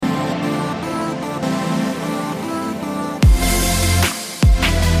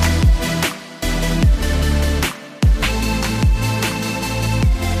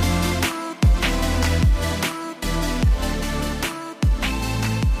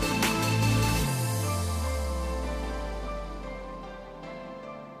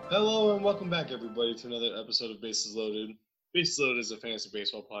Hello and welcome back, everybody, to another episode of Bases Loaded. Bases Loaded is a fantasy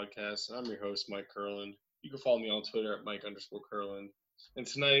baseball podcast, and I'm your host, Mike Curland. You can follow me on Twitter at Mike_Curland. And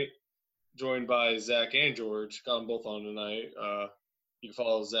tonight, joined by Zach and George, got them both on tonight. You can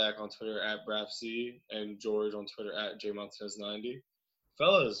follow Zach on Twitter at BrafC and George on Twitter at JMontez90.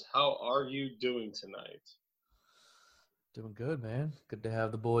 Fellas, how are you doing tonight? Doing good, man. Good to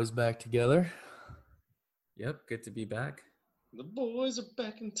have the boys back together. Yep, good to be back. The boys are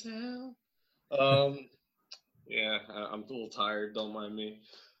back in town. Yeah, I'm a little tired. Don't mind me.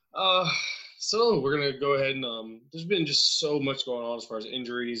 So we're gonna go ahead and there's been just so much going on as far as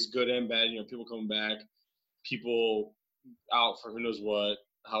injuries, good and bad. People coming back, people out for who knows what,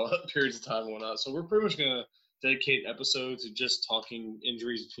 how periods of time and whatnot. So we're pretty much gonna dedicate an episode to just talking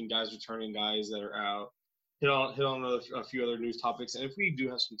injuries between guys returning, guys that are out. Hit on a few other news topics, and if we do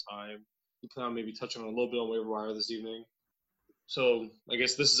have some time, we plan on maybe touching on a little bit on waiver wire this evening. So I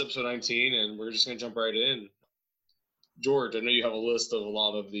guess this is episode 19, and we're just gonna jump right in. George, I know you have a list of a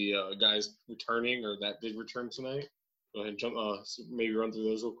lot of the guys returning or that did return tonight. Go ahead and jump. Maybe run through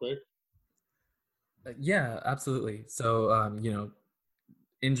those real quick. Yeah, absolutely. So,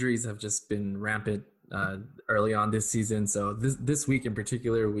 injuries have just been rampant early on this season. So this week in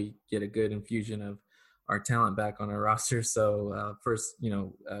particular, we get a good infusion of our talent back on our roster. So first,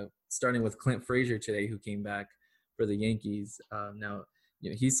 starting with Clint Frazier today, who came back for the Yankees. Now,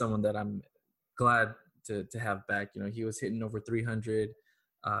 he's someone that I'm glad to have back. He was hitting over 300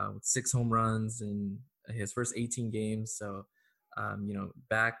 with 6 home runs in his first 18 games. So,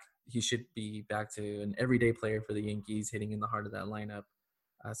 back, he should be back to an everyday player for the Yankees, hitting in the heart of that lineup.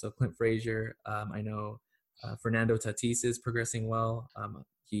 So Clint Frazier, I know Fernando Tatis is progressing well.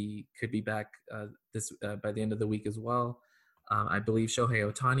 He could be back by the end of the week as well. I believe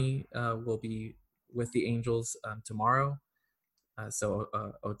Shohei Ohtani will be with the Angels tomorrow. So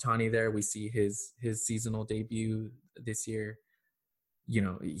Ohtani there, we see his seasonal debut this year.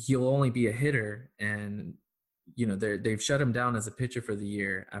 He'll only be a hitter, and they've shut him down as a pitcher for the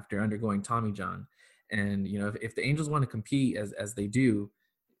year after undergoing Tommy John. And if the Angels want to compete as they do,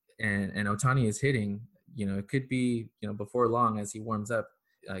 and Ohtani is hitting, it could be before long as he warms up,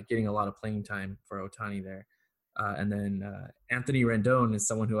 getting a lot of playing time for Ohtani there. And then Anthony Rendon is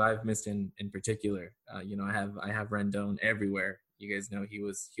someone who I've missed in particular. I have Rendon everywhere. You guys know he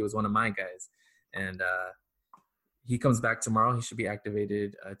was one of my guys, and he comes back tomorrow. He should be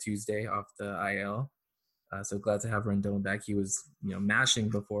activated Tuesday off the IL. So glad to have Rendon back. He was mashing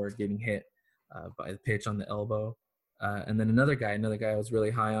before getting hit by the pitch on the elbow. And then another guy I was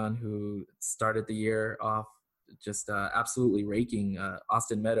really high on, who started the year off just absolutely raking,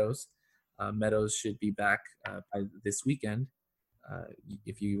 Austin Meadows. Meadows should be back by this weekend.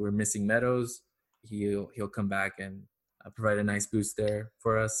 If you were missing Meadows, he'll come back and provide a nice boost there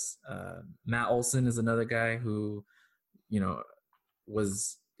for us. Matt Olson is another guy who,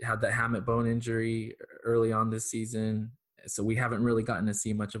 had that hamate bone injury early on this season, so we haven't really gotten to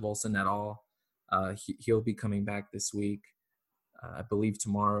see much of Olson at all. He'll be coming back this week. I believe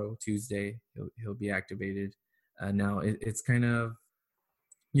tomorrow, Tuesday, he'll be activated. Now it's kind of,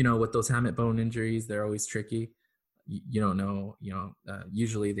 with those hamate bone injuries, they're always tricky. You don't know,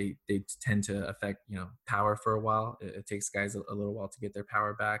 usually they tend to affect, power for a while. It takes guys a little while to get their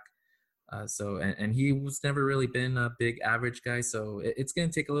power back. And he was never really been a big average guy. So it's going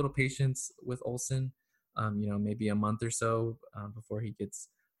to take a little patience with Olson, maybe a month or so before he gets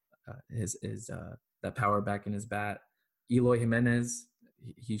his that power back in his bat. Eloy Jimenez,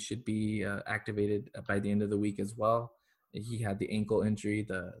 he should be activated by the end of the week as well. He had the ankle injury,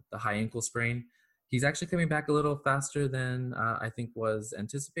 the high ankle sprain. He's actually coming back a little faster than I think was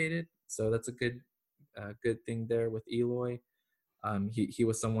anticipated. So that's a good thing there with Eloy. He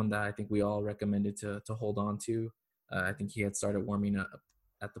was someone that I think we all recommended to hold on to. I think he had started warming up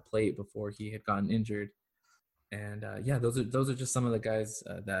at the plate before he had gotten injured. And those are just some of the guys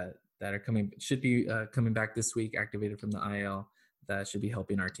that are should be coming back this week, activated from the IL, that should be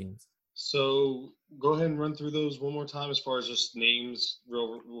helping our teams. So go ahead and run through those one more time as far as just names,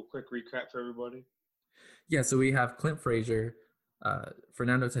 real quick recap for everybody. Yeah, so we have Clint Frazier,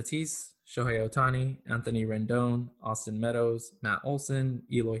 Fernando Tatis, Shohei Ohtani, Anthony Rendon, Austin Meadows, Matt Olson,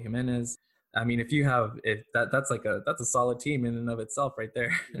 Eloy Jimenez. I mean, that's a solid team in and of itself right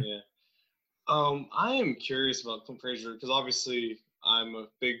there. Yeah. I am curious about Clint Frazier because obviously I'm a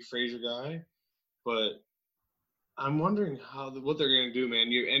big Frazier guy, but I'm wondering what they're gonna do,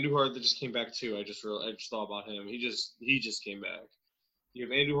 man. You have Andujar that just came back too. I just thought about him. He just came back. You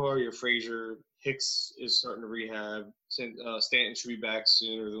have Andujar, you have Frazier. Hicks is starting to rehab. Stanton should be back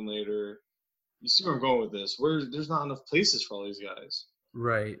sooner than later. You see where I'm going with this? There's not enough places for all these guys.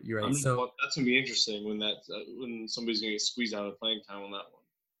 Right, you're right. So That's gonna be interesting when when somebody's gonna get squeezed out of playing time on that one.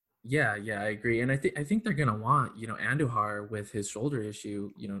 yeah, I agree, and I think they're gonna want Andujar with his shoulder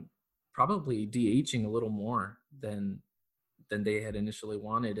issue, probably DHing a little more than they had initially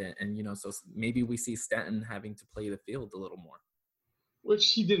wanted, and so maybe we see Stanton having to play the field a little more.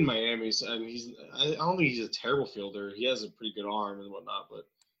 Which he did in Miami, and I don't think he's a terrible fielder. He has a pretty good arm and whatnot, but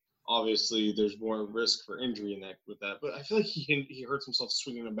obviously there's more risk for injury with that. But I feel like he hurts himself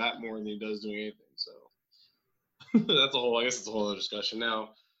swinging a bat more than he does doing anything. So I guess it's a whole other discussion.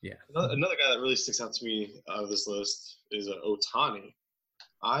 Now, Yeah. another guy that really sticks out to me out of this list is Ohtani.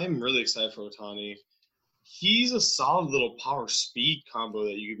 I'm really excited for Ohtani. He's a solid little power speed combo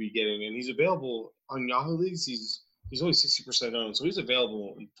that you could be getting, and he's available on Yahoo leagues. He's only 60% owned, so he's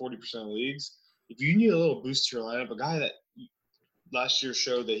available in 40% of leagues. If you need a little boost to your lineup, a guy that last year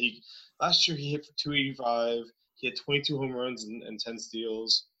showed that he hit for 285, he had 22 home runs and 10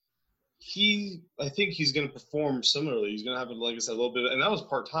 steals. I think he's going to perform similarly. He's going to have, like I said, a little bit, and that was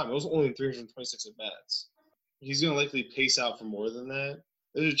part time. It was only 326 at bats. He's going to likely pace out for more than that.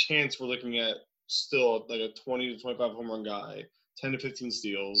 There's a chance we're looking at still like a 20 to 25 home run guy, 10 to 15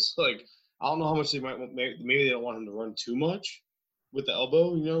 steals. Like, I don't know how much they might want. Maybe they don't want him to run too much with the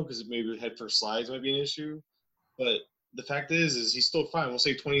elbow, because maybe head first slides might be an issue. But the fact is he's still fine. We'll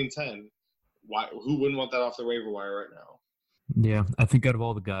say 20 and 10. Why? Who wouldn't want that off the waiver wire right now? Yeah, I think out of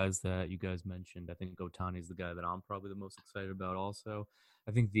all the guys that you guys mentioned, I think Ohtani is the guy that I'm probably the most excited about also.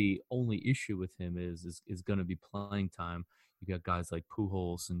 I think the only issue with him is going to be playing time. You got guys like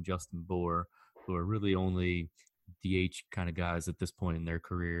Pujols and Justin Bour, who are really only DH kind of guys at this point in their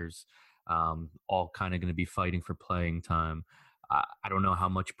careers, all kind of going to be fighting for playing time. I don't know how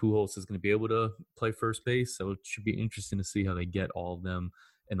much Pujols is going to be able to play first base, so it should be interesting to see how they get all of them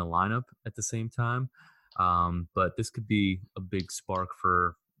in the lineup at the same time. But this could be a big spark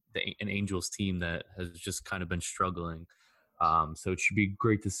for an Angels team that has just kind of been struggling. So it should be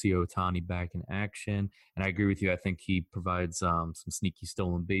great to see Ohtani back in action. And I agree with you. I think he provides some sneaky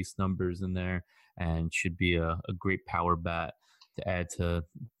stolen base numbers in there and should be a great power bat to add to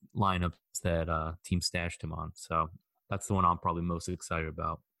lineups that team stashed him on. So that's the one I'm probably most excited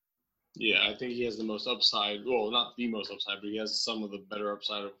about. Yeah, I think he has the most upside. Well, not the most upside, but he has some of the better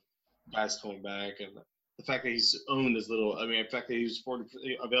upside of guys coming back. And the fact that he's owned as little, the fact that he's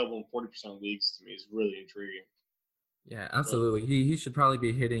available in 40% of leagues to me is really intriguing. Yeah, absolutely. He should probably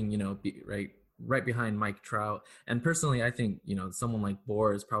be hitting, right behind Mike Trout. And personally, I think, someone like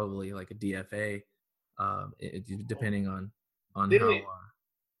Bour is probably like a DFA, depending on how.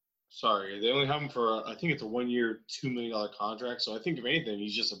 Sorry, they only have him for I think it's a 1 year, $2 million contract. So I think if anything,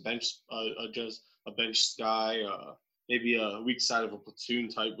 he's just a bench guy, maybe a weak side of a platoon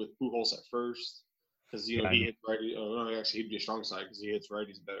type with Pujols at first, because he hits righty. No, actually, he'd be a strong side because he hits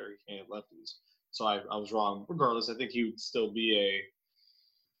righties better. He can't hit lefties. So I was wrong. Regardless, I think he would still be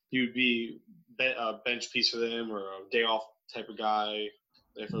a bench piece for them or a day off type of guy.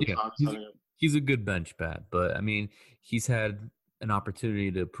 He's a good bench bat, but he's had an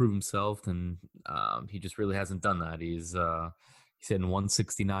opportunity to prove himself, and he just really hasn't done that. He's hitting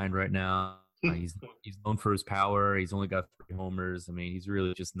 169 right now. He's known for his power. He's only got 3 homers. He's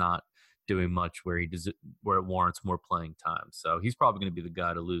really just not doing much where it warrants more playing time. So he's probably going to be the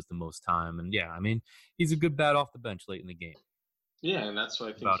guy to lose the most time. And yeah, he's a good bat off the bench late in the game. Yeah, and that's what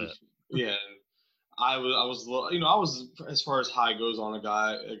I think about it. Yeah, I was as far as high goes on a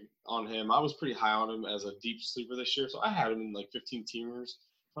guy on him. I was pretty high on him as a deep sleeper this year, so I had him in like 15 teamers,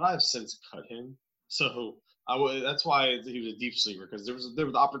 but I have since cut him. So that's why he was a deep sleeper, because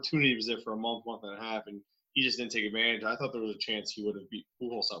the opportunity was there for a month and a half, and he just didn't take advantage. I thought there was a chance he would have beat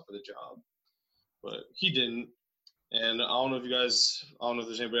Pujols out for the job, but he didn't. And I don't know if there's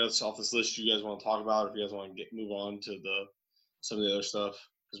anybody else off this list you guys want to talk about, if you guys want to move on to some of the other stuff,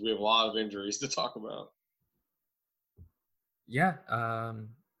 because we have a lot of injuries to talk about. Yeah,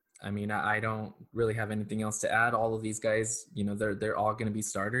 I don't really have anything else to add. All of these guys, they're all going to be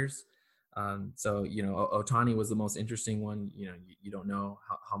starters. So Ohtani was the most interesting one. You don't know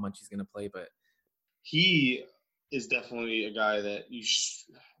how much he's going to play, but he is definitely a guy that you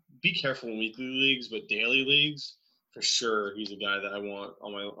should be careful in weekly leagues, but daily leagues, for sure, he's a guy that I want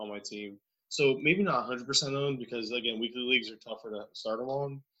on my team. So maybe not 100% owned, because again, weekly leagues are tougher to start him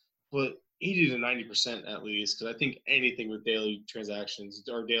on, but 80 to 90% at least, because I think anything with daily transactions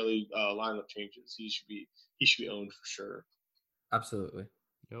or daily lineup changes, he should be owned for sure. Absolutely.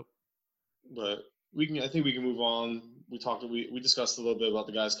 Yep. But I think we can move on. We discussed a little bit about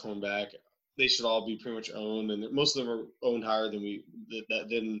the guys coming back. They should all be pretty much owned, and most of them are owned higher than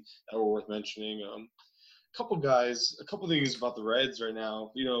that were worth mentioning. a couple things about the Reds right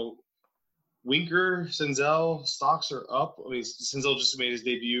now. Winker, Senzel, stocks are up. I mean, Senzel just made his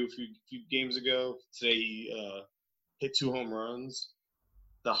debut a few games ago. Today he hit 2 home runs.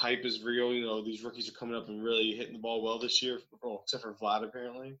 The hype is real. These rookies are coming up and really hitting the ball well this year, except for Vlad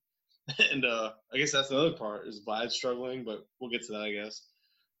apparently. And I guess that's another part is Vlad struggling, but we'll get to that, I guess.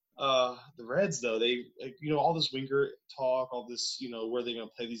 The Reds, though, they all this Winker talk, all this where they're gonna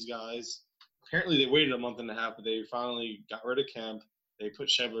play these guys. Apparently, they waited a month and a half, but they finally got rid of Kemp. They put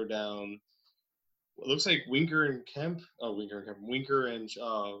Schebler down. It looks like Winker and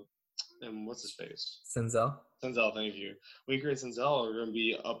what's his face? Senzel. Senzel, thank you. Winker and Senzel are going to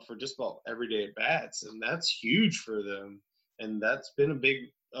be up for just about every day at bats, and that's huge for them. And that's been a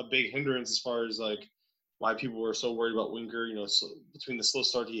big hindrance as far as like why people were so worried about Winker. Between the slow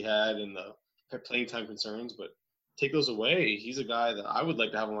start he had and the playing time concerns. But take those away, he's a guy that I would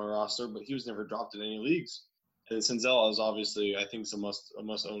like to have on my roster, but he was never dropped in any leagues. And Senzel is obviously, I think, a must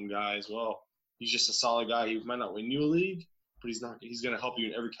own guy as well. He's just a solid guy. He might not win you a league, but he's going to help you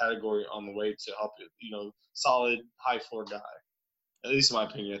in every category on the way to help you. Solid, high floor guy. At least in my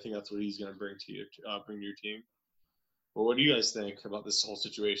opinion, I think that's what he's going to bring to you, bring to your team. But what do you guys think about this whole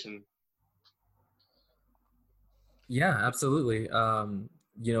situation? Yeah, absolutely.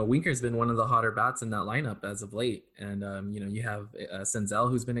 Winker's been one of the hotter bats in that lineup as of late. And, you have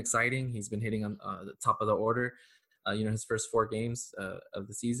Senzel, who's been exciting. He's been hitting on the top of the order, his first 4 games of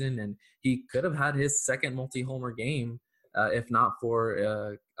the season. And he could have had his second multi-homer game if not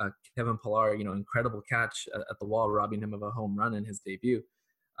for Kevin Pillar, incredible catch at the wall, robbing him of a home run in his debut.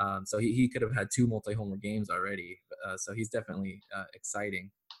 So he could have had 2 multi-homer games already. So he's definitely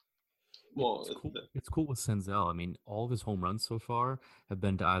exciting. Well, it's cool with Senzel. I mean, all of his home runs so far have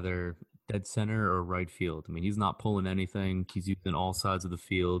been to either dead center or right field. I mean, he's not pulling anything. He's using all sides of the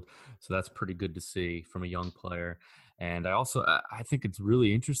field. So that's pretty good to see from a young player. And I think it's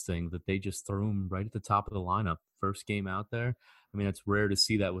really interesting that they just threw him right at the top of the lineup, first game out there. I mean, it's rare to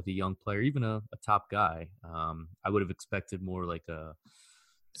see that with a young player, even a top guy. I would have expected more like a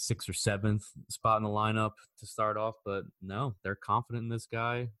 6th or 7th spot in the lineup to start off, but no, they're confident in this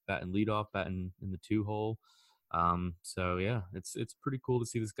guy, batting leadoff, batting in the 2-hole. So yeah, it's pretty cool to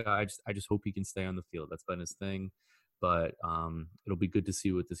see this guy. I just hope he can stay on the field. That's been his thing, but it'll be good to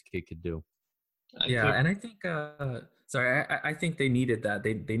see what this kid could do. And I think I think they needed that.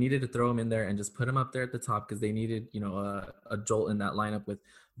 They needed to throw him in there and just put him up there at the top because they needed a jolt in that lineup with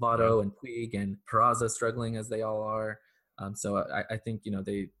Votto and Puig and Peraza struggling as they all are. So I think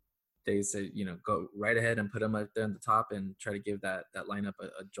they said go right ahead and put him up there at the top and try to give that lineup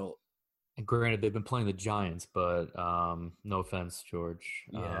a jolt. And granted, they've been playing the Giants, but no offense, George.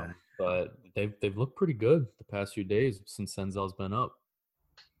 But they've looked pretty good the past few days since Senzel's been up.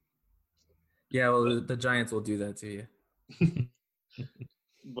 Yeah, well, the Giants will do that to you.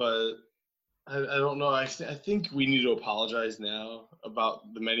 But I don't know. I think we need to apologize now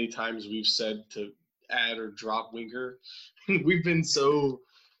about the many times we've said to add or drop Winker. We've been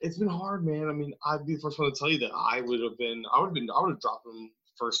it's been hard, man. I mean, I'd be the first one to tell you that I would have dropped him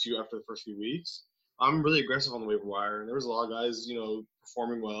after the first few weeks. I'm really aggressive on the waiver wire, and there was a lot of guys,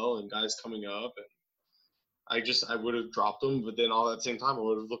 performing well and guys coming up, and I would have dropped them, but then all at the same time, I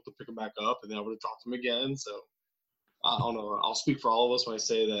would have looked to pick them back up, and then I would have dropped them again. So I don't know. I'll speak for all of us when I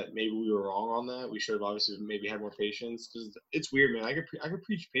say that maybe we were wrong on that. We should have obviously maybe had more patience because it's weird, man. I could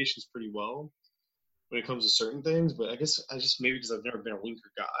preach patience pretty well when it comes to certain things, but I guess maybe because I've never been a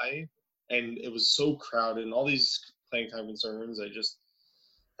Winker guy, and it was so crowded and all these playing time concerns.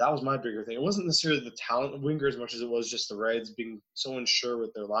 That was my bigger thing. It wasn't necessarily the talent of Winker as much as it was just the Reds being so unsure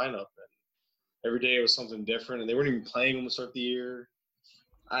with their lineup. And every day it was something different, and they weren't even playing him to start the year.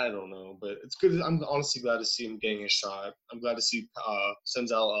 I don't know, but it's good. I'm honestly glad to see him getting a shot. I'm glad to see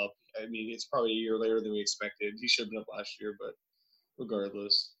Senzel up. I mean, it's probably a year later than we expected. He should have been up last year, but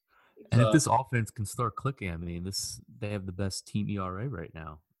regardless. And if this offense can start clicking, I mean, they have the best team ERA right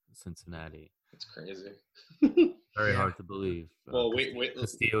now, Cincinnati. It's crazy. Very hard to believe. Well, wait.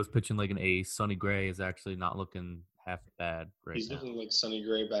 Castillo's pitching like an ace. Sonny Gray is actually not looking half bad right now. He's looking like Sonny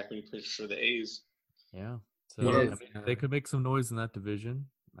Gray back when he pitched for the A's. Yeah. So they could make some noise in that division.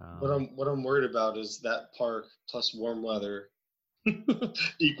 What I'm worried about is that park plus warm weather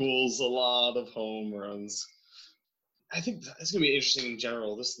equals a lot of home runs. I think it's going to be interesting in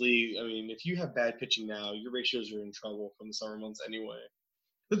general. This league, I mean, if you have bad pitching now, your ratios are in trouble from the summer months anyway.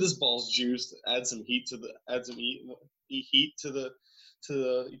 This ball's juiced. Add some heat to the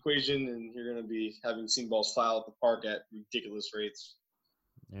equation, and you're going to be having seen balls fly out the park at ridiculous rates.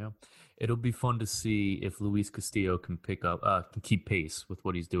 Yeah, it'll be fun to see if Luis Castillo can can keep pace with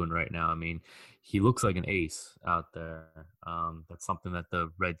what he's doing right now. I mean, he looks like an ace out there. That's something that the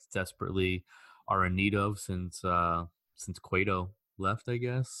Reds desperately are in need of since Cueto left, I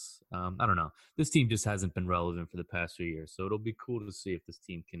guess. I don't know. This team just hasn't been relevant for the past few years, so it'll be cool to see if this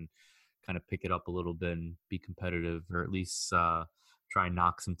team can kind of pick it up a little bit and be competitive, or at least try and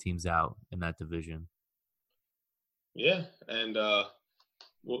knock some teams out in that division. Yeah, and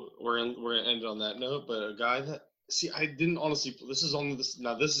we're gonna end it on that note. But a guy that I didn't honestly. This is only this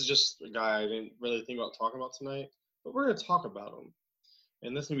now. This is just a guy I didn't really think about talking about tonight, but we're gonna talk about him,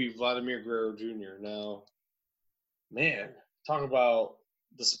 and that's gonna be Vladimir Guerrero Jr. Now, man, talk about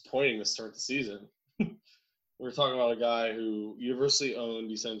disappointing to start the season. We're talking about a guy who universally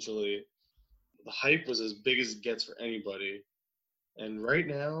owned, essentially. The hype was as big as it gets for anybody, and right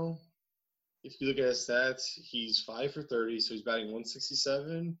now, if you look at his stats, he's 5 for 30, so he's batting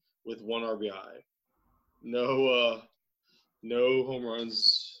 167 with 1 RBI. No home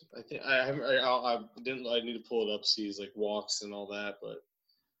runs. I think I haven't. I didn't. I need to pull it up, see his like walks and all that. But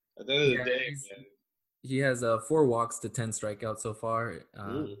at the end of the day, man, he has 4 walks to 10 strikeouts so far.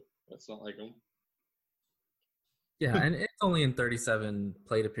 That's not like him. Yeah, and it's only in 37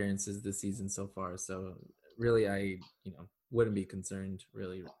 plate appearances this season so far. So really, I wouldn't be concerned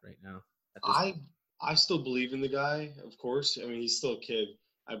really right now. I still believe in the guy, of course. I mean, he's still a kid.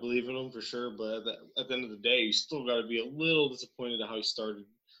 I believe in him for sure, but at the end of the day, you still got to be a little disappointed at how he started,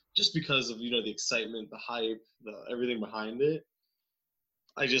 just because of the excitement, the hype, everything behind it.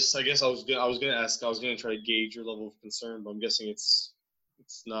 I guess I was gonna try to gauge your level of concern, but I'm guessing it's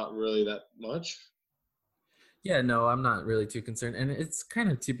not really that much. Yeah, no, I'm not really too concerned, and it's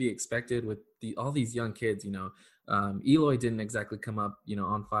kind of to be expected with all these young kids. Eloy didn't exactly come up,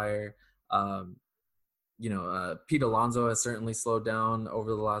 on fire. Pete Alonso has certainly slowed down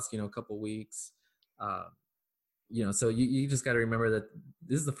over the last, couple weeks. So you just got to remember that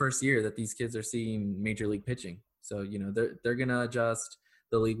this is the first year that these kids are seeing major league pitching. So, they're going to adjust.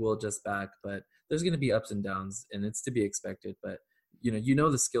 The league will adjust back, but there's going to be ups and downs, and it's to be expected. But,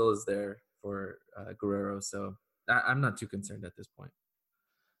 the skill is there for Guerrero. So I'm not too concerned at this point.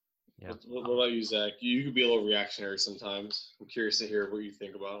 Yeah. What about you, Zach? You could be a little reactionary sometimes. I'm curious to hear what you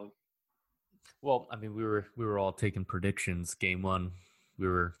think about him. Well, I mean, we were all taking predictions. Game 1, we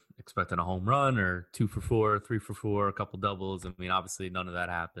were expecting a home run or 2 for 4, 3 for 4, a couple doubles. I mean, obviously none of that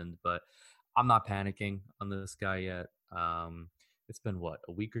happened, but I'm not panicking on this guy yet. It's been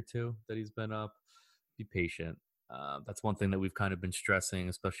a week or 2 that he's been up. Be patient. That's one thing that we've kind of been stressing,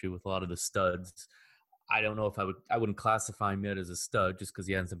 especially with a lot of the studs. I don't know if I wouldn't classify him yet as a stud just because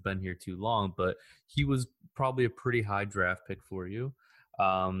he hasn't been here too long, but he was probably a pretty high draft pick for you.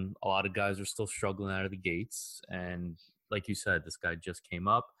 A lot of guys are still struggling out of the gates. And like you said, this guy just came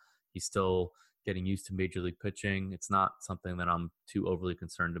up. He's still getting used to major league pitching. It's not something that I'm too overly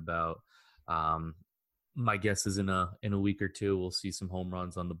concerned about. My guess is in a week or 2, we'll see some home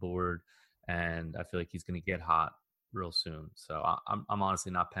runs on the board, and I feel like he's going to get hot real soon. So I'm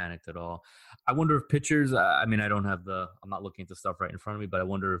honestly not panicked at all. I wonder if pitchers, I mean, I'm not looking at the stuff right in front of me, but I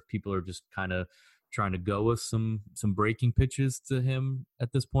wonder if people are just kind of trying to go with some breaking pitches to him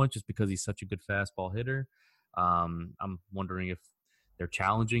at this point, just because he's such a good fastball hitter. I'm wondering if they're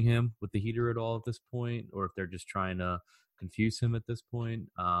challenging him with the heater at all at this point, or if they're just trying to confuse him at this point.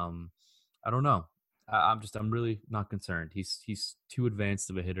 I don't know. I'm really not concerned. He's too advanced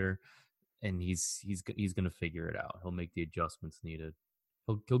of a hitter, and he's going to figure it out. He'll make the adjustments needed.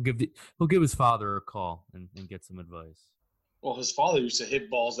 He'll give his father a call and get some advice. Well, his father used to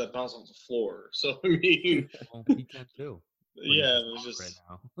hit balls that bounce off the floor, so I mean, well, he can too. Yeah, it was just right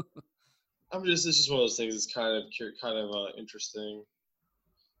now. It's just one of those things. It's kind of interesting.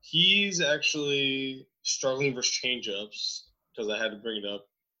 He's actually struggling versus changeups because I had to bring it up.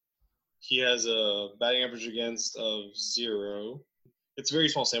 He has a batting average against of 0. It's very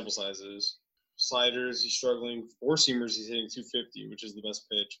small sample sizes. Sliders, he's struggling. 4-seamers, he's hitting 250, which is the best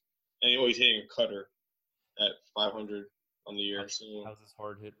pitch, and he's hitting a cutter at 500 on the year. How's his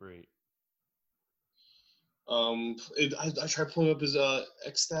hard hit rate? I tried pulling up his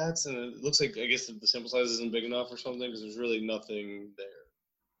X stats, and it looks like I guess the sample size isn't big enough or something because there's really nothing there.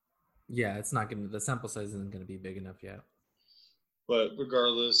 Yeah, the sample size isn't gonna be big enough yet. But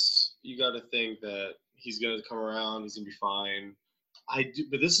regardless, you got to think that he's gonna come around. He's gonna be fine.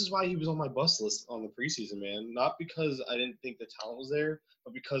 But this is why he was on my bust list on the preseason, man. Not because I didn't think the talent was there,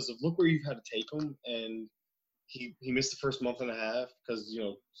 but because of look where you've had to take him, and he missed the first month and a half because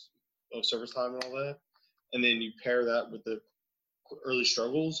of service time and all that, and then you pair that with the early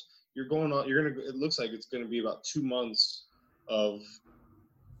struggles. It looks like it's gonna be about 2 months of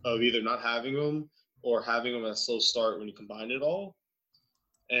of either not having him or having him at a slow start when you combine it all.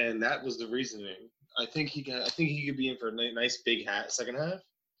 And that was the reasoning. I think he could be in for a nice big second half,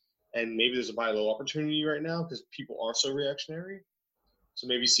 and maybe there's a buy low opportunity right now because people are so reactionary. So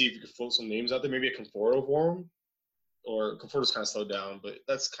maybe see if you could float some names out there. Maybe a Conforto for him, or Conforto's kind of slowed down, but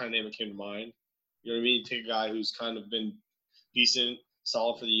that's the kind of name that came to mind. You know what I mean? Take a guy who's kind of been decent,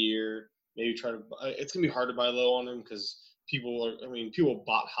 solid for the year. Maybe try to. It's gonna be hard to buy low on him because people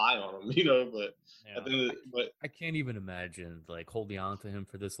bought high on him, But at the end but I can't even imagine like holding on to him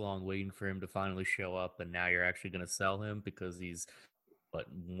for this long, waiting for him to finally show up, and now you're actually gonna sell him because he's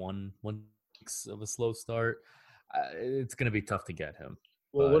one of a slow start. It's gonna be tough to get him.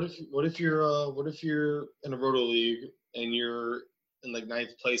 Well, what if you're in a roto league and you're in like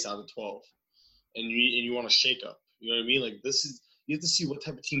 9th place out of 12, and you want to shake up? You know what I mean? Like you have to see what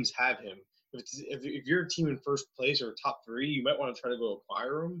type of teams have him. If you're a team in first place or top 3, you might want to try to go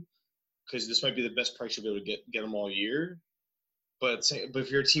acquire him because this might be the best price you'll be able to get him all year. But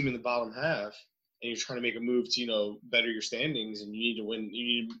if you're a team in the bottom half and you're trying to make a move to better your standings and you need to win, you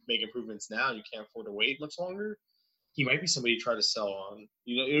need to make improvements now. You can't afford to wait much longer. He might be somebody you try to sell on.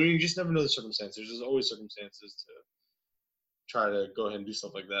 You just never know the circumstances. There's always circumstances to try to go ahead and do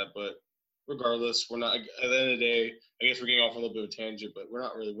stuff like that. But regardless, we're not. At the end of the day, I guess we're getting off on a little bit of a tangent, but we're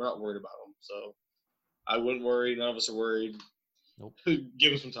not worried about him. So I wouldn't worry. None of us are worried. Nope.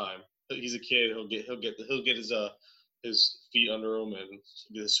 Give him some time. He's a kid. He'll get his feet under him and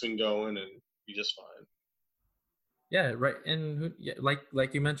get his swing going and be just fine. Yeah, right. And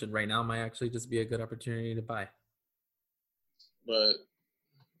like you mentioned, right now might actually just be a good opportunity to buy. But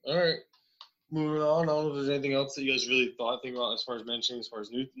all right, moving on. I don't know if there's anything else that you guys really think about as far as mentioning, as far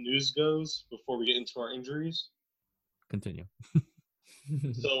as news goes, before we get into our injuries. Continue.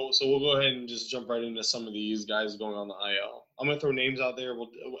 So we'll go ahead and just jump right into some of these guys going on the IL. I'm gonna throw names out there.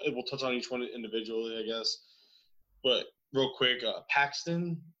 We'll touch on each one individually, I guess. But real quick,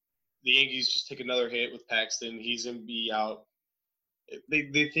 Paxton. The Yankees just take another hit with Paxton. He's gonna be out.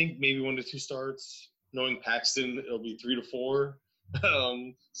 They think maybe 1 to 2 starts. Knowing Paxton, it'll be 3 to 4.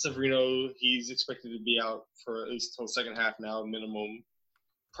 Severino, he's expected to be out for at least until the second half now, minimum.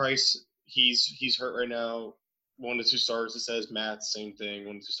 Price, he's hurt right now. 1 to 2 starts. It says Matt, same thing.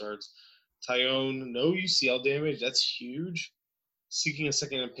 1 to 2 starts. Tyone, no UCL damage. That's huge. Seeking a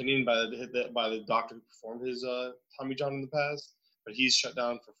second opinion by the doctor who performed his Tommy John in the past, but he's shut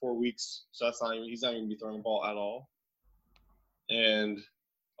down for 4 weeks, so he's not even be throwing the ball at all. And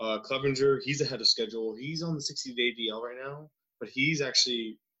Clevenger, he's ahead of schedule. He's on the 60-day DL right now, but he's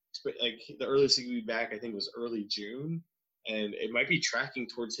actually like the earliest he could be back, I think, was early June, and it might be tracking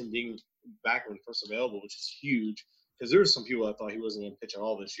towards him being back when first available, which is huge because there were some people that thought he wasn't going to pitch at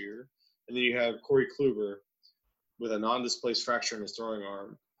all this year. And then you have Corey Kluber with a non-displaced fracture in his throwing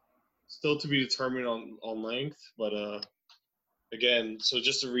arm, still to be determined on length, but again, so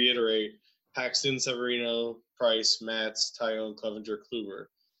just to reiterate, Paxton, Severino, Price, Matz, Tyone, Clevenger, Kluber.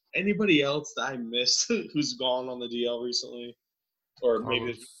 Anybody else that I missed who's gone on the DL recently? Or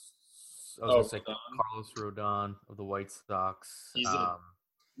maybe Carlos Rodon of the White Sox. You can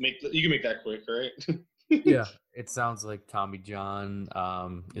make that quick, right? Yeah, it sounds like Tommy John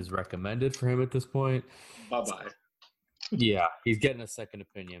is recommended for him at this point. Bye-bye. Yeah, he's getting a second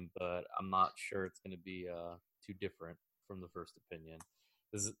opinion, but I'm not sure it's going to be too different from the first opinion.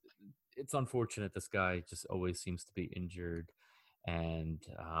 It's unfortunate. This guy just always seems to be injured. And,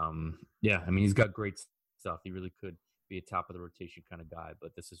 he's got great stuff. He really could be a top of the rotation kind of guy,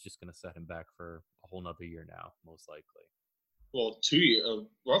 but this is just going to set him back for a whole nother year now, most likely. Well,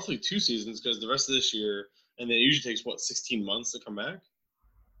 roughly 2 seasons, because the rest of this year, and then it usually takes, 16 months to come back?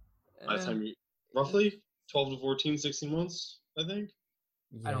 By the time roughly 12 to 14, 16 months, I think?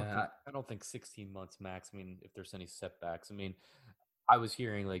 Yeah. I don't think 16 months max. I mean, if there's any setbacks. I mean, I was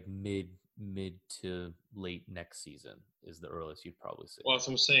hearing like mid to late next season is the earliest you'd probably see. Well, that's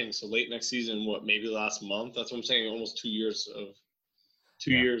what I'm saying. So late next season, maybe last month? That's what I'm saying. Almost 2 years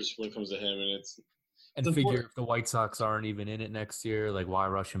years when it comes to him, and figure if the White Sox aren't even in it next year, like why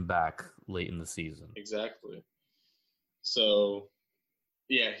rush him back late in the season? Exactly. So,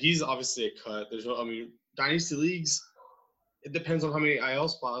 yeah, he's obviously a cut. Dynasty leagues, it depends on how many IL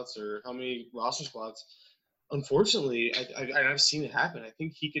spots or how many roster spots. Unfortunately, I've seen it happen. I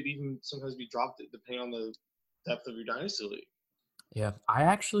think he could even sometimes be dropped depending on the depth of your dynasty league. Yeah, I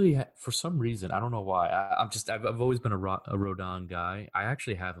actually, for some reason, I don't know why. I've always been a Rodon guy. I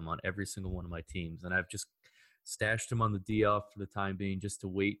actually have him on every single one of my teams, and I've just stashed him on the DL for the time being just to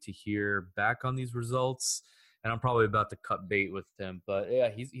wait to hear back on these results. And I'm probably about to cut bait with him, but yeah,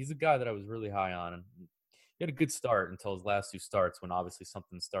 he's a guy that I was really high on. And he had a good start until his last two starts when obviously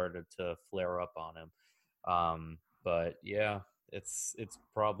something started to flare up on him. But yeah, it's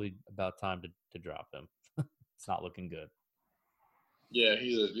probably about time to drop him. It's not looking good. Yeah,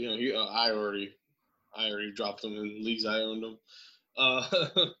 he's a I already dropped him in leagues I owned him.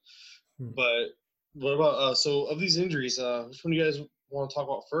 But what about so of these injuries? Which one do you guys want to talk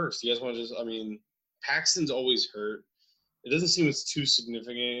about first? You guys want to just? I mean, Paxton's always hurt. It doesn't seem it's too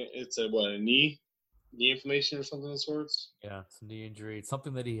significant. It's a knee inflammation or something of the sorts. Yeah, it's a knee injury. It's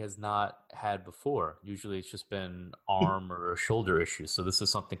something that he has not had before. Usually, it's just been arm or shoulder issues. So this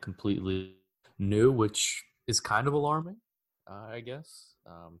is something completely new, which is kind of alarming, I guess.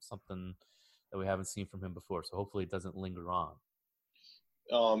 Something that we haven't seen from him before. So hopefully, it doesn't linger on.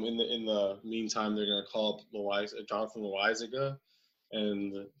 In the meantime, they're gonna call up Jonathan Loizaga,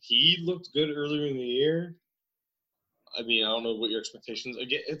 and he looked good earlier in the year. I mean, I don't know what your expectations.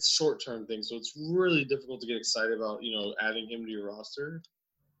 Again, it's a short-term thing, so it's really difficult to get excited about, adding him to your roster.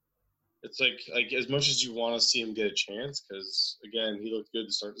 It's like as much as you want to see him get a chance, because again, he looked good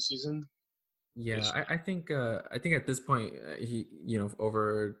to start the season. Yeah, I think at this point, he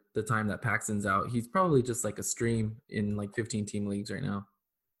over the time that Paxton's out, he's probably just like a stream in like 15-team leagues right now.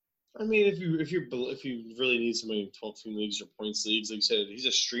 I mean, if you really need somebody in 12-team leagues or points leagues, like you said, he's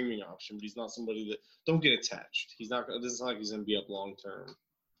a streaming option, but he's not somebody that don't get attached. He's not. This is not like he's gonna be up long term.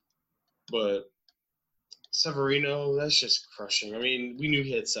 But Severino, that's just crushing. I mean, we knew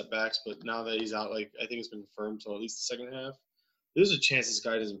he had setbacks, but now that he's out, like I think it's been confirmed till at least the second half. There's a chance this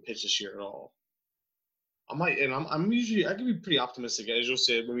guy doesn't pitch this year at all. I'm usually I can be pretty optimistic, as you'll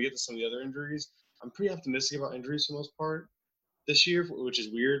say when we get to some of the other injuries. I'm pretty optimistic about injuries for the most part this year, which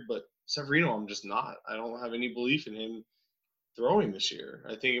is weird, but Severino, I'm just not. I don't have any belief in him throwing this year.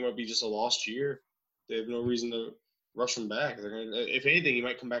 I think it might be just a lost year. They have no reason to rush him back. They're gonna, if anything, he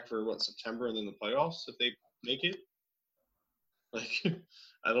might come back for September and then the playoffs if they make it. Like,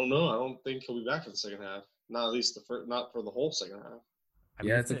 I don't know. I don't think he'll be back for the second half. Not at least not for the whole second half.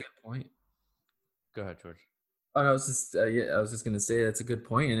 Yeah, it's a good point. Go ahead, George. Oh, I was just gonna say that's a good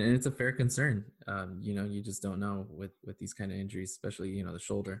point, and it's a fair concern. You just don't know with these kind of injuries, especially the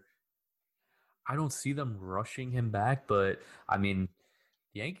shoulder. I don't see them rushing him back, but I mean,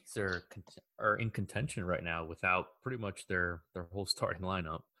 the Yankees are in contention right now without pretty much their whole starting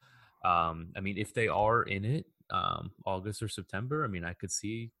lineup. I mean, if they are in it, August or September, I mean, I could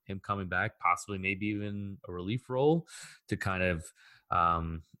see him coming back, possibly maybe even a relief role to kind of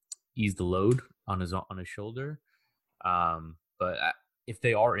ease the load on his shoulder. But if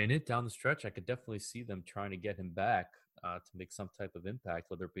they are in it down the stretch, I could definitely see them trying to get him back to make some type of impact,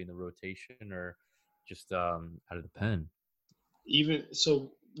 whether it be in the rotation or just out of the pen. Even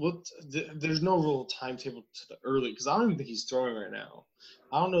so, there's no real timetable to the early because I don't even think he's throwing right now.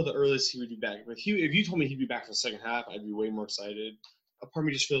 I don't know the earliest he would be back. But if you told me he'd be back for the second half, I'd be way more excited. A part of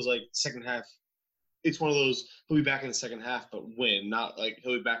me just feels like second half. It's one of those he'll be back in the second half, but when, not like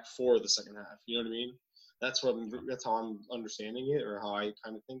he'll be back for the second half. You know what I mean? That's how I'm understanding it, or how I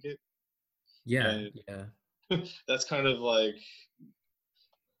kind of think it. Yeah, yeah. That's kind of like,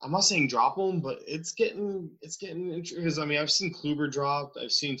 I'm not saying drop him, but it's getting because I mean I've seen Kluber dropped,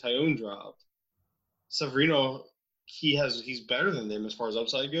 I've seen Tyone dropped. Severino, he's better than them as far as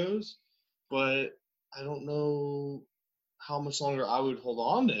upside goes, but I don't know how much longer I would hold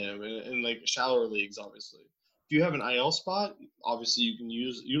on to him in like shallower leagues. Obviously, if you have an IL spot, obviously you can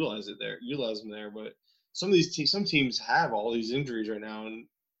utilize him there. But some teams have all these injuries right now, and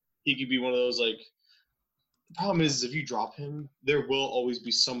he could be one of those like. The problem is if you drop him, there will always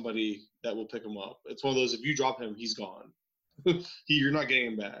be somebody that will pick him up. It's one of those, if you drop him, he's gone. You're not getting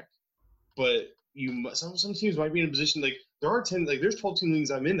him back. But some teams might be in a position like there's 12 team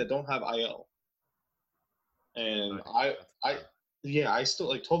leagues I'm in that don't have IL. And I still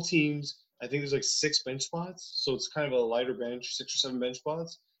like 12 teams. I think there's like 6 bench spots, so it's kind of a lighter bench, 6 or 7 bench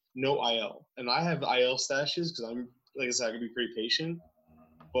spots. No IL, and I have IL stashes because I'm like I said, I can be pretty patient,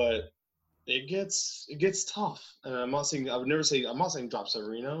 but it gets tough. And I'm not saying drop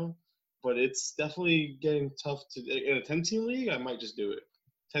Severino, but it's definitely getting tough to in a 10-team league. I might just do it.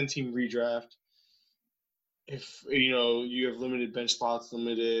 10-team redraft. If you have limited bench spots,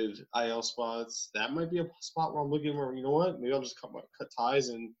 limited IL spots, that might be a spot where I'm looking where you know what, maybe I'll just cut ties,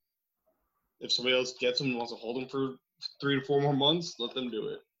 and if somebody else gets him and wants to hold him for 3 to 4 more months, let them do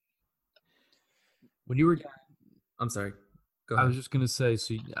it. When you were, I'm sorry. I was just gonna say,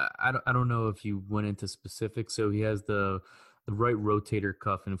 so I don't know if you went into specifics. So he has the right rotator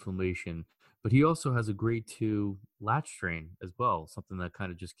cuff inflammation, but he also has a grade 2 lat strain as well, something that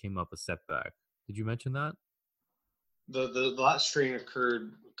kind of just came up a setback. Did you mention that? The lat strain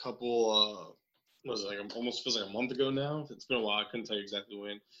occurred a couple what was it, like almost feels like a month ago now. It's been a while. I couldn't tell you exactly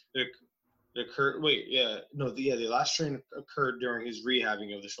when. It, it occurred. Wait, yeah, no, the last strain occurred during his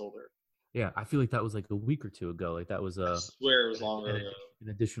rehabbing of the shoulder. Yeah, I feel like that was like a week or two ago. Like that was I swear it was longer ago. an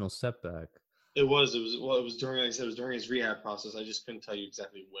additional setback. It was. It was during. Like I said, it was during his rehab process. I just couldn't tell you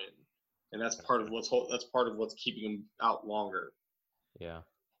exactly when. And that's part of what's keeping him out longer. Yeah.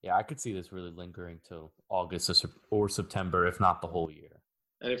 Yeah, I could see this really lingering till August or September, if not the whole year.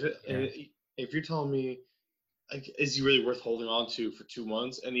 And if you're telling me, like, is he really worth holding on to for 2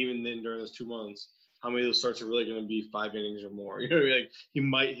 months? And even then, during those 2 months, how many of those starts are really going to be 5 innings or more? You know, like he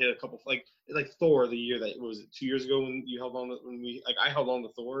might hit a couple, like Thor the year that was it 2 years ago when you held on to, when we like I held on to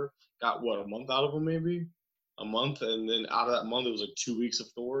Thor, got what, a month out of him, maybe a month, and then out of that month it was like 2 weeks of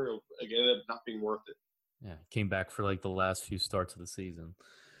Thor. Again, it ended up not being worth it. Yeah, came back for like the last few starts of the season.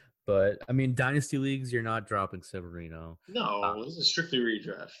 But I mean, dynasty leagues, you're not dropping Severino. No, this is strictly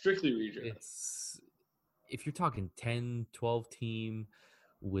redraft. Strictly redraft. It's if you're talking 10, 12 team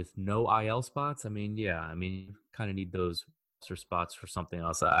with no IL spots, I mean, yeah, I mean, you kind of need those spots for something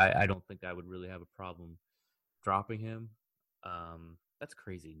else. I don't think I would really have a problem dropping him. That's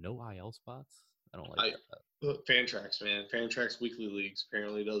crazy. No IL spots. I don't like that. Fantrax, man. Fantrax weekly leagues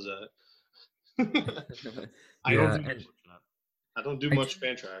apparently does that. I don't do much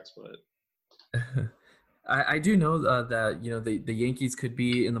Fantrax, but I do know that the Yankees could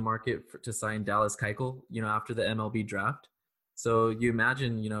be in the market to sign Dallas Keuchel, after the MLB draft. So you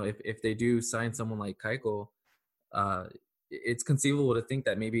imagine, if they do sign someone like Keuchel, it's conceivable to think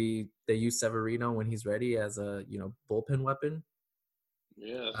that maybe they use Severino when he's ready as a bullpen weapon.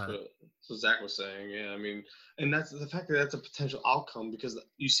 Yeah, that's what Zach was saying. Yeah, I mean, and that's the fact that that's a potential outcome because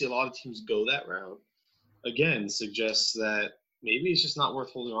you see a lot of teams go that route. Again, suggests that maybe it's just not worth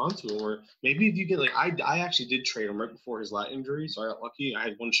holding on to him. Or maybe if you get I actually did trade him right before his lat injury, so I got lucky. I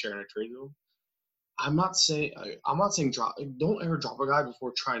had one share and I traded him. I'm not saying don't ever drop a guy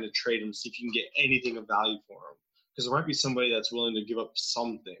before trying to trade him. See if you can get anything of value for him because there might be somebody that's willing to give up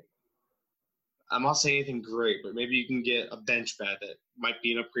something. I'm not saying anything great, but maybe you can get a bench bat that might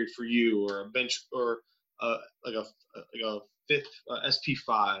be an upgrade for you, or a bench, or like a fifth SP5.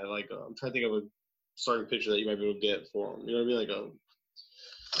 I'm trying to think of a starting pitcher that you might be able to get for him. You know what I mean?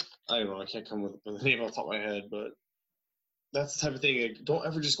 I don't know. I can't come with the name off the top of my head, but that's the type of thing. Like, don't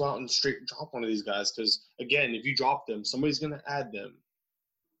ever just go out and straight drop one of these guys because, again, if you drop them, somebody's gonna add them.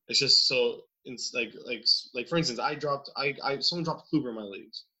 It's just so. It's like for instance, someone dropped Kluber in my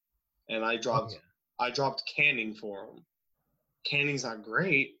leagues. And I dropped Canning for him. Canning's not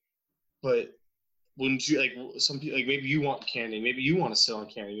great, but wouldn't you some people maybe you want Canning, maybe you want to sit on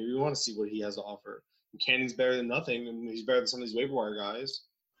Canning, maybe you want to see what he has to offer. And Canning's better than nothing, and he's better than some of these waiver wire guys.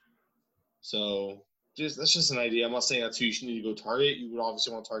 So that's just an idea. I'm not saying that's who you should need to go target. You would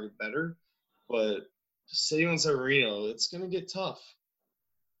obviously want to target better, but sitting on Severino, it's gonna get tough.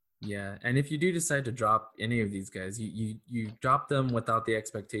 Yeah, and if you do decide to drop any of these guys, you drop them without the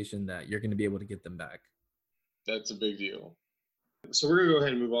expectation that you're going to be able to get them back. That's a big deal. So we're going to go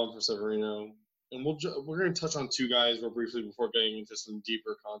ahead and move on from Severino, and we're going to touch on two guys real briefly before getting into some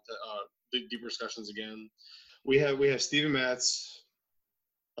deeper content, deeper discussions again. We have Steven Matz.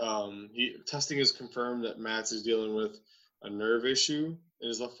 Testing has confirmed that Matz is dealing with a nerve issue in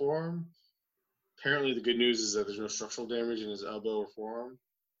his left forearm. Apparently, the good news is that there's no structural damage in his elbow or forearm.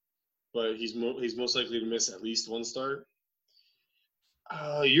 But he's most likely to miss at least one start.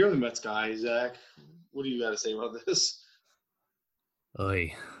 You're the Mets guy, Zach. What do you got to say about this?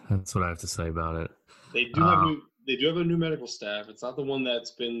 Oy, that's what I have to say about it. They do have a new medical staff. It's not the one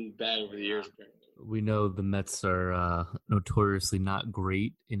that's been bad over the years. Apparently. We know the Mets are notoriously not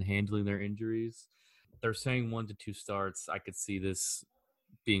great in handling their injuries. They're saying 1 to 2 starts. I could see this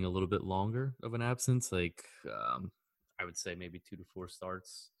being a little bit longer of an absence. I would say maybe 2 to 4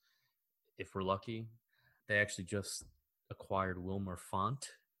 starts. If we're lucky. They actually just acquired Wilmer Font.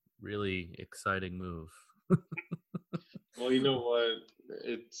 Really exciting move. Well, you know what?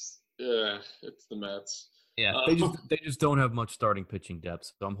 It's the Mets. Yeah, they just don't have much starting pitching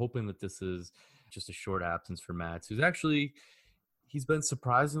depth. So I'm hoping that this is just a short absence for Matz, he's been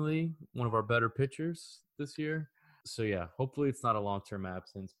surprisingly one of our better pitchers this year. So yeah, hopefully it's not a long-term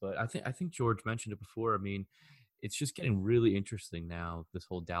absence. But I think George mentioned it before. I mean, it's just getting really interesting now, this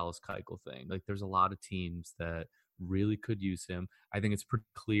whole Dallas Keuchel thing. There's a lot of teams that really could use him. I think it's pretty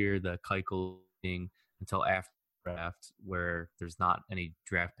clear that Keuchel being until after draft, where there's not any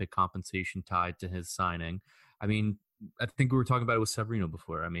draft pick compensation tied to his signing. I mean, I think we were talking about it with Severino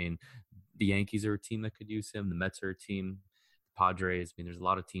before. I mean, the Yankees are a team that could use him. The Mets are a team. The Padres. I mean, there's a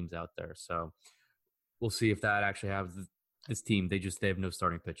lot of teams out there. So we'll see if that actually has this team. They have no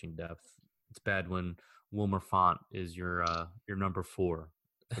starting pitching depth. it's bad when Wilmer Font is your number 4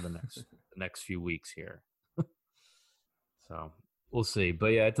 for the next few weeks here. So we'll see. But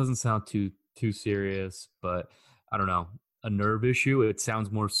yeah, it doesn't sound too serious. But I don't know, a nerve issue. It sounds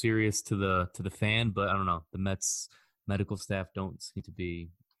more serious to the fan, but I don't know. The Mets medical staff don't seem to be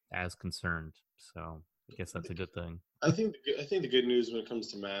as concerned. So I guess that's a good thing. I think the good news when it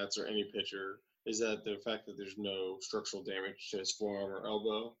comes to Mats or any pitcher is that the fact that there's no structural damage to his forearm or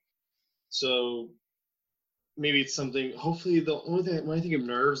elbow. So maybe it's something. Hopefully, the only thing when I think of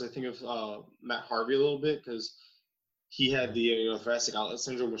nerves, I think of Matt Harvey a little bit because he had the thoracic outlet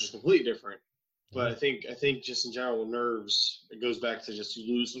syndrome, which is completely different. But I think just in general, nerves, it goes back to just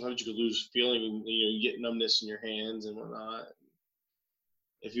sometimes you could lose feeling and you get numbness in your hands and whatnot.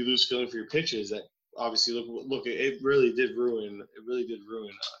 If you lose feeling for your pitches, that obviously look it really did ruin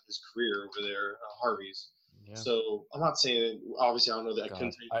his career over there, Harvey's. Yeah. So I'm not saying obviously I don't know that.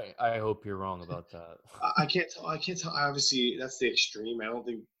 God, I hope you're wrong about that. I can't tell. Obviously that's the extreme. I don't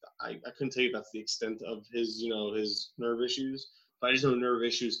think I couldn't tell you that's the extent of his his nerve issues. But I just know nerve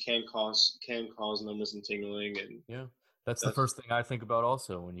issues can cause numbness and tingling, and yeah, that's the first thing I think about.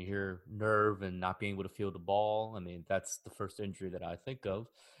 Also, when you hear nerve and not being able to feel the ball, I mean that's the first injury that I think of.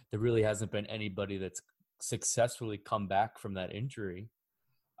 There really hasn't been anybody that's successfully come back from that injury.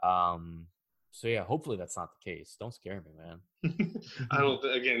 So yeah, hopefully that's not the case. Don't scare me, man.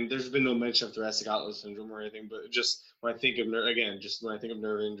 Again, there's been no mention of thoracic outlet syndrome or anything, but just when I think of nerve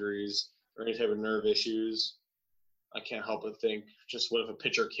injuries or any type of nerve issues, I can't help but think, just what if a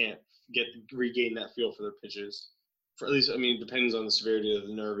pitcher can't regain that feel for their pitches? For at least, I mean, it depends on the severity of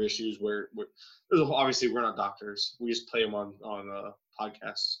the nerve issues. Where obviously we're not doctors, we just play them on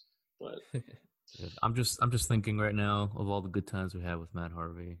podcasts. But I'm just thinking right now of all the good times we had with Matt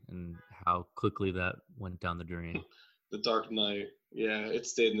Harvey and how quickly that went down the drain. The dark night, yeah, it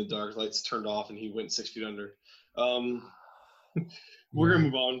stayed in the dark. Lights turned off, and he went 6 feet under. We're gonna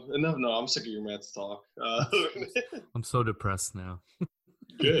move on. No, I'm sick of your Mets talk. I'm so depressed now.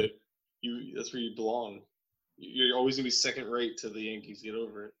 Good, that's where you belong. You're always gonna be second rate to the Yankees. Get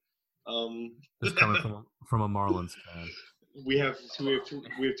over it. It's coming from a Marlins fan. We have two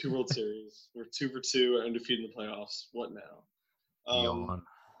World Series. We're 2 for 2, we're undefeated in the playoffs. What now?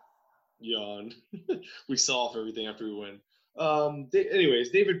 Yawn. We sell off everything after we win. Anyways,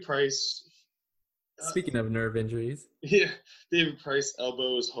 David Price. Speaking of nerve injuries, yeah, David Price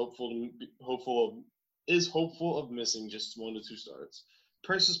elbow is hopeful of missing just 1 to 2 starts.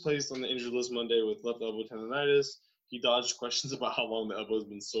 Price was placed on the injured list Monday with left elbow tendonitis. He dodged questions about how long the elbow has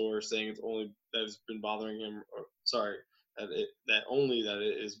been sore, saying it's only that it's been bothering him. That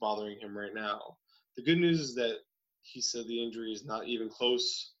it is bothering him right now. The good news is that he said the injury is not even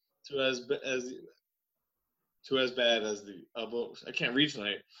close to as bad as the elbow. I can't read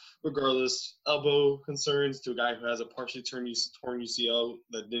tonight. Regardless, elbow concerns to a guy who has a partially torn UCL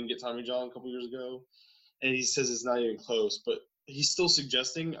that didn't get Tommy John a couple years ago, and he says it's not even close. But he's still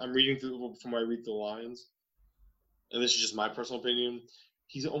suggesting. I'm reading through from I read the lines, and this is just my personal opinion.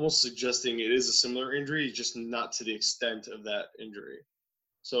 He's almost suggesting it is a similar injury, just not to the extent of that injury.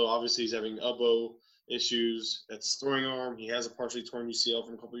 So obviously he's having elbow issues. That's throwing arm. He has a partially torn UCL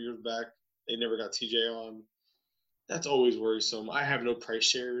from a couple years back. They never got TJ on. That's always worrisome. I have no Price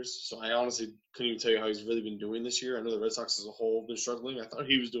shares, so I honestly couldn't even tell you how he's really been doing this year. I know the Red Sox as a whole have been struggling. I thought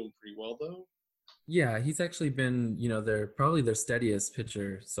he was doing pretty well, though. Yeah, he's actually been, probably their steadiest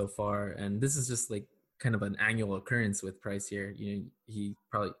pitcher so far. And this is just like kind of an annual occurrence with Price here. He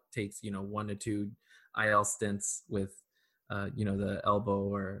probably takes 1 to 2 IL stints with the elbow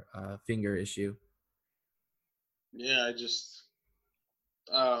or finger issue. Yeah,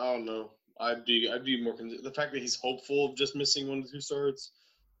 I don't know. I'd be more the fact that he's hopeful of just missing 1 to 2 starts.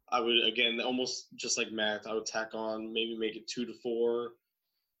 I would, again, almost just like Matt, I would tack on, maybe make it 2 to 4.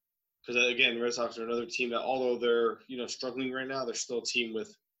 Because again, the Red Sox are another team that, although they're struggling right now, they're still a team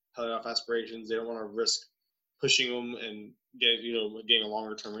with playoff aspirations. They don't want to risk pushing them and getting a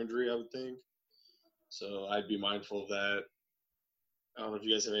longer term injury, I would think. So I'd be mindful of that. I don't know if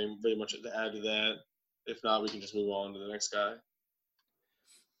you guys have very much to add to that. If not, we can just move on to the next guy.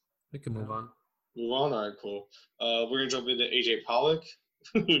 We can move on. Move on? All right, cool. We're going to jump into AJ Pollock.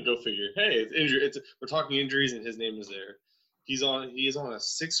 Go figure. Hey, it's injury. We're talking injuries, and his name is there. He is on a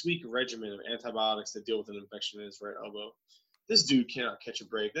 6-week regimen of antibiotics to deal with an infection in his right elbow. This dude cannot catch a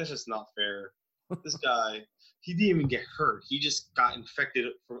break. That's just not fair. This guy, he didn't even get hurt. He just got infected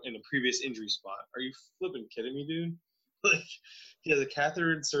in a previous injury spot. Are you flipping kidding me, dude? Like, he has a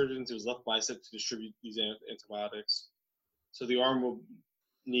catheter inserted into his left bicep to distribute these antibiotics. So the arm will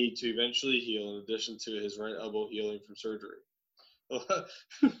need to eventually heal in addition to his right elbow healing from surgery.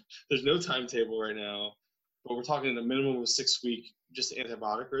 there's no timetable right now, but we're talking a minimum of 6 week just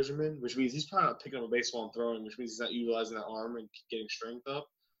antibiotic regimen, which means he's probably not picking up a baseball and throwing, which means he's not utilizing that arm and getting strength up.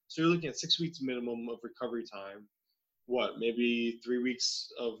 So you're looking at 6 weeks minimum of recovery time. What, maybe 3 weeks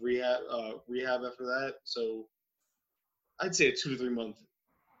of rehab after that? So I'd say a 2 to 3 month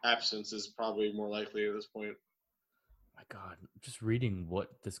absence is probably more likely at this point. My God, just reading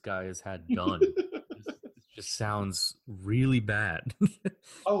what this guy has had done just sounds really bad.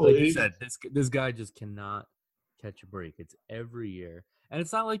 Like you said, this guy just cannot catch a break. It's every year, and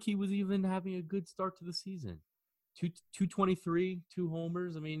it's not like he was even having a good start to the season. 223, 2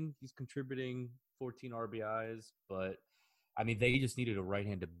 homers. I mean, he's contributing 14 RBIs, but I mean, they just needed a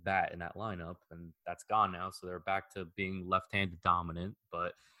right-handed bat in that lineup, and that's gone now. So they're back to being left-handed dominant.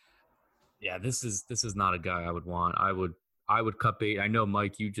 But yeah, this is not a guy I would want. I would cut bait. I know,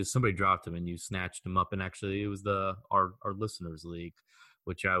 Mike, somebody dropped him and you snatched him up, and actually it was our listeners league,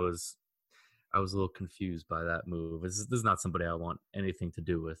 which I was a little confused by that move. This is not somebody I want anything to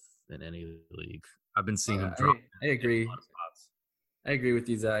do with in any league. I've been seeing him drop. I agree. I agree with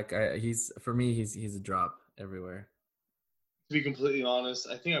you, Zach. He's a drop everywhere. To be completely honest,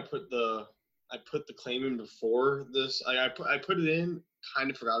 I think I put the claim in before this. I put it in, kind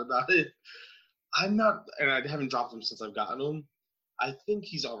of forgot about it. I'm not, and I haven't dropped him since I've gotten him. I think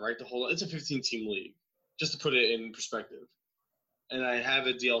he's all right to hold on. It's a 15-team league, just to put it in perspective. And I have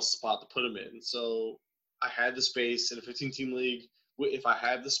a DL spot to put him in. So I had the space in a 15-team league. If I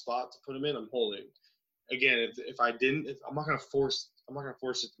had the spot to put him in, I'm holding. Again, if I didn't, I'm not gonna force it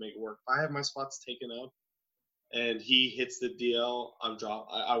to make it work. If I have my spots taken up and he hits the DL,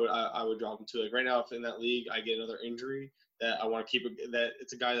 I would drop him too. Like right now, if in that league I get another injury that I want to keep, that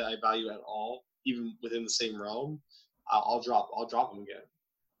it's a guy that I value at all, even within the same realm, I'll drop him again.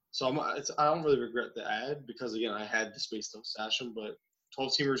 So I don't really regret the ad because again I had the space to stash him. But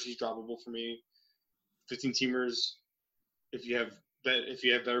 12 teamers, he's droppable for me. 15 teamers, if you have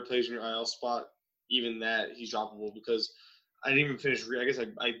better plays in your IL spot, even that he's droppable because I didn't even finish. I guess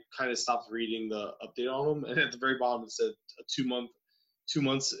I kind of stopped reading the update on him, and at the very bottom it said a 2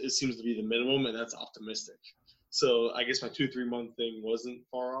 months. It seems to be the minimum, and that's optimistic. So I guess my 2-3 month thing wasn't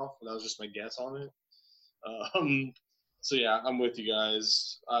far off, and that was just my guess on it. So yeah, I'm with you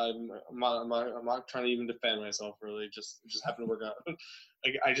guys. I'm not trying to even defend myself really. It just happened to work out.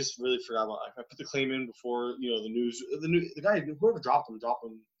 I just really forgot about. I put the claim in before the news. The guy, whoever dropped him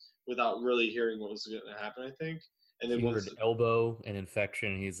without really hearing what was going to happen. I think. And then he heard elbow and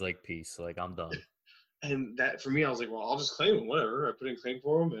infection. He's like, peace. Like, I'm done. And that for me, I was like, well, I'll just claim him. Whatever. I put in claim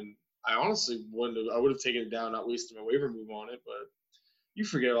for him, and I honestly I would have taken it down, not wasting my waiver move on it, but. You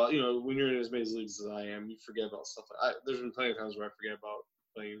forget about, when you're in as many leagues as I am, you forget about stuff. There's been plenty of times where I forget about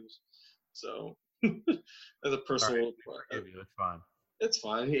claims. So, as a personal, right, it's fine. It's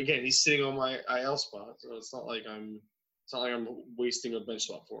fine. Again, he's sitting on my IL spot, so it's not like I'm wasting a bench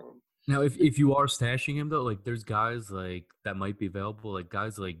spot for him. Now, if you are stashing him though, like there's guys like that might be available, like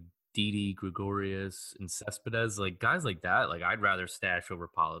guys like Didi, Gregorius, and Cespedes, like guys like that. Like I'd rather stash over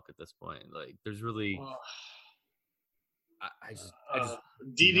Pollock at this point. Like there's really. I just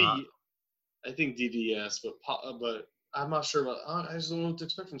Didi. I think Didi, yes, but I'm not sure about. I just don't know what to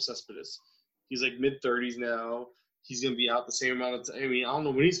expect from Cespedes. He's like mid-30s now. He's gonna be out the same amount of time. I mean, I don't know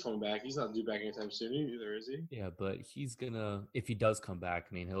when he's coming back. He's not due back anytime soon either, is he? Yeah, but he's gonna. If he does come back,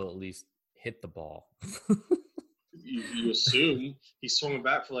 I mean, he'll at least hit the ball. you assume he swung a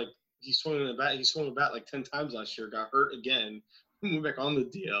bat the bat like 10 times last year. Got hurt again. Moved back on the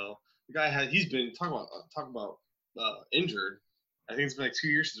DL. The guy he's been talk about. Injured. I think it's been like 2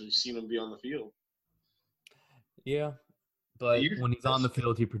 years since we've seen him be on the field. Yeah, but when he's on the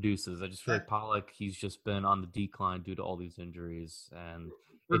field, he produces. I just feel like Pollock, he's just been on the decline due to all these injuries, and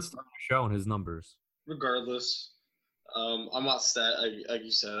it's starting to show in his numbers. Regardless, I'm not like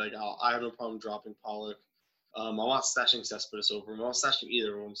you said. Like I have no problem dropping Pollock. I'm not stashing Cespedes over him. I'm not stashing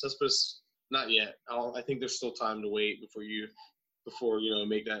either of them. Cespedes, not yet. I think there's still time to wait before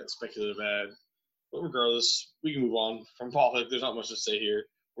make that speculative ad. But regardless, we can move on from Pollock. There's not much to say here.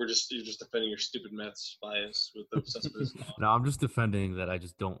 You're just defending your stupid Mets bias with the Cespedes. No, I'm just defending that I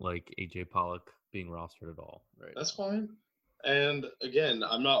just don't like AJ Pollock being rostered at all. Right. That's fine. And again,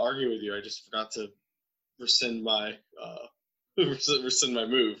 I'm not arguing with you. I just forgot to rescind my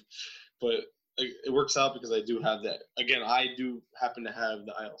move. But it works out because I do have that. Again, I do happen to have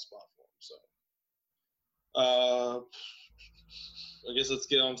the IL spot for him. So, I guess let's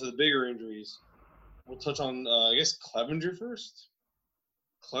get on to the bigger injuries. We'll touch on, Clevinger first.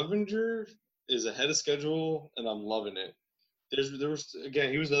 Clevinger is ahead of schedule, and I'm loving it. there was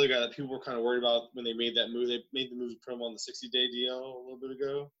again, he was another guy that people were kind of worried about when they made that move. They made the move to put him on the 60-day DL a little bit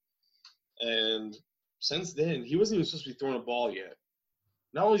ago, and since then he wasn't even supposed to be throwing a ball yet.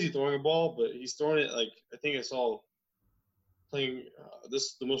 Not only is he throwing a ball, but he's throwing it like I think I saw playing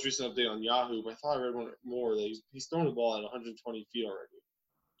the most recent update on Yahoo. But I thought I read one more that he's throwing the ball at 120 feet already,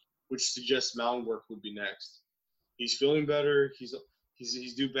 which suggests mound work would be next. He's feeling better.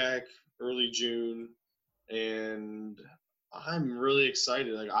 He's due back early June, and I'm really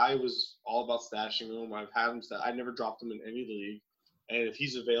excited. Like I was all about stashing him. I've had him. I never dropped him in any league, and if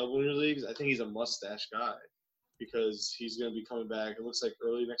he's available in your leagues, I think he's a must stash guy because he's going to be coming back. It looks like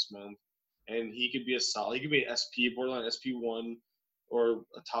early next month, and he could be a solid. He could be an SP, borderline SP1, or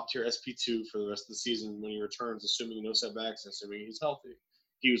a top tier SP2 for the rest of the season when he returns, assuming no setbacks and assuming he's healthy.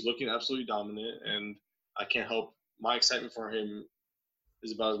 He was looking absolutely dominant, and I can't help my excitement for him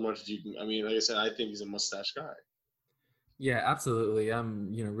is about as much as you can. I mean, like I said, I think he's a mustache guy. Yeah, absolutely.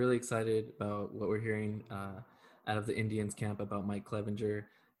 I'm, really excited about what we're hearing out of the Indians camp about Mike Clevinger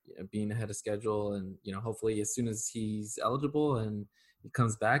being ahead of schedule, and hopefully as soon as he's eligible and he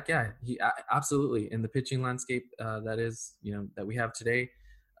comes back, he absolutely in the pitching landscape that is, that we have today,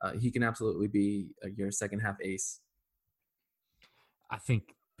 he can absolutely be your second half ace. I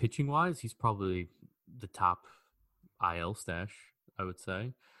think pitching wise, he's probably the top IL stash, I would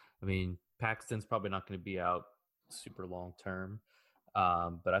say. I mean, Paxton's probably not going to be out super long term,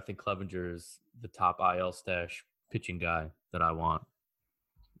 but I think Clevinger is the top IL stash pitching guy that I want.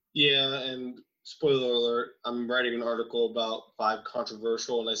 Yeah, and spoiler alert, I'm writing an article about 5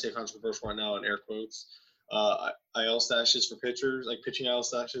 controversial, and I say controversial right now in air quotes, IL stashes for pitchers, like pitching IL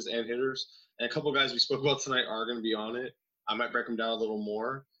stashes and hitters. And a couple of guys we spoke about tonight are going to be on it. I might break them down a little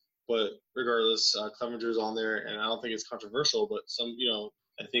more, but regardless, Clevenger's on there, and I don't think it's controversial, but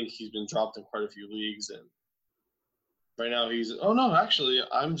I think he's been dropped in quite a few leagues, and right now actually,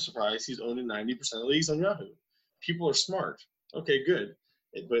 I'm surprised he's owned in 90% of leagues on Yahoo. People are smart. Okay, good.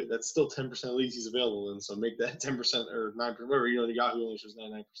 But that's still 10% of leagues he's available in, so make that 10% or 9%, whatever, Yahoo only shows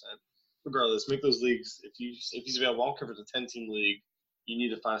 99%. Regardless, make those leagues, if he's available, I don't care if it's a 10-team league, you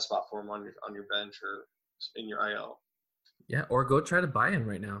need to find a spot for him on your bench or in your IL. Yeah, or go try to buy him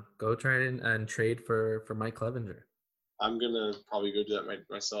right now. Go try and trade for Mike Clevinger. I'm going to probably go do that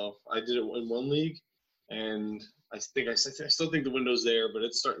myself. I did it in one league, and I still think the window's there, but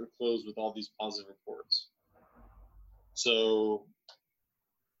it's starting to close with all these positive reports. So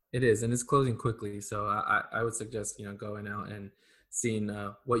it is, and it's closing quickly. So I would suggest going out and seeing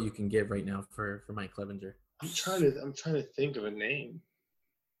what you can give right now for Mike Clevinger. I'm trying to think of a name.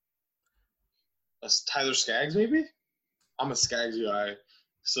 Tyler Skaggs, maybe. I'm a Skaggs guy,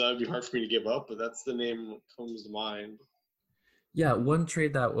 so that'd be hard for me to give up. But that's the name that comes to mind. Yeah, one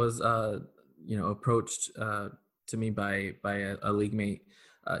trade that was approached to me by a league mate.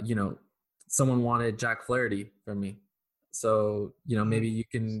 Someone wanted Jack Flaherty from me. So, maybe you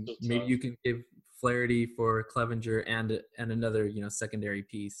can give Flaherty for Clevinger and another, secondary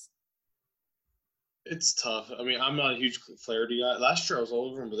piece. It's tough. I mean, I'm not a huge Flaherty guy. Last year I was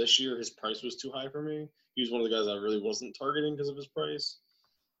all over him, but this year his price was too high for me. He was one of the guys I really wasn't targeting because of his price.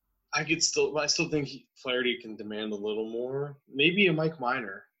 I still think Flaherty can demand a little more. Maybe a Mike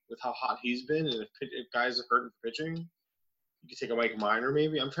Minor with how hot he's been, and if guys are hurting for pitching, you could take a Mike Minor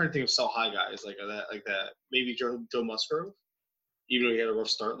maybe. I'm trying to think of sell high guys like that. Maybe Joe Musgrove, even though he had a rough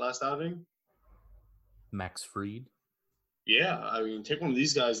start last outing. Max Fried. Yeah, I mean, take one of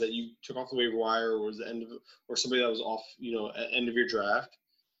these guys that you took off the waiver wire, or was the end of, or somebody that was off, at end of your draft,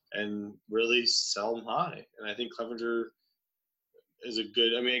 and really sell them high. And I think Clevinger is a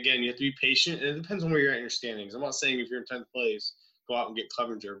good. I mean, again, you have to be patient, and it depends on where you're at in your standings. I'm not saying if you're in 10th place, go out and get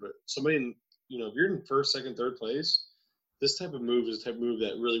Clevinger, but somebody in, if you're in first, second, third place, this type of move is the type of move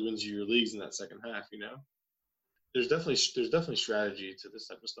that really wins you your leagues in that second half. There's definitely strategy to this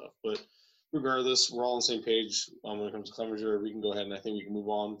type of stuff, but regardless, we're all on the same page when it comes to Clevinger. We can go ahead and I think we can move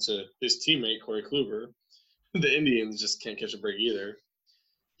on to his teammate, Corey Kluber. The Indians just can't catch a break either.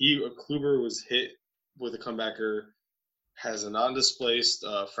 Kluber was hit with a comebacker, has a non-displaced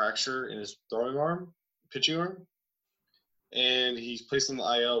fracture in his pitching arm, and he's placed on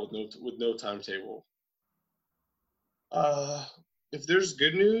the IL with no timetable. If there's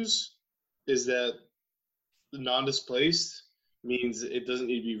good news, is that the non-displaced means it doesn't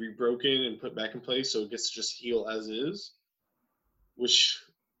need to be rebroken and put back in place, so it gets to just heal as is, which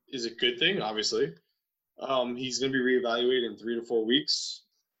is a good thing, obviously. He's going to be reevaluated in 3 to 4 weeks.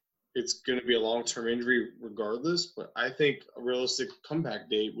 It's going to be a long-term injury regardless, but I think a realistic comeback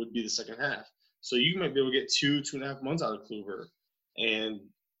date would be the second half. So you might be able to get 2.5 months out of Kluber. And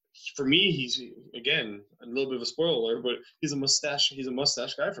for me, he's again a little bit of a spoiler alert, but he's a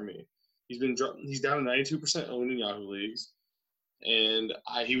mustache guy for me. He's down to 92% owned in Yahoo leagues, and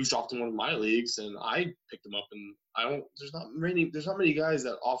he was dropped in one of my leagues, and I picked him up. And there's not many guys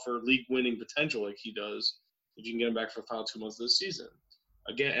that offer league winning potential like he does if you can get him back for the final 2 months of this season.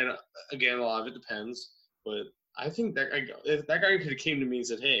 Again, a lot of it depends, but I think if that guy could have came to me and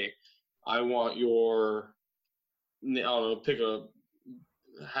said, "Hey, I want your, I don't know, pick a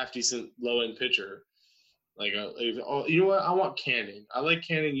half decent low end pitcher." Like, you know what? I want Canning. I like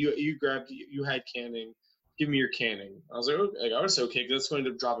Canning. You had Canning. Give me your Canning. I was like, okay. I was okay because that's going to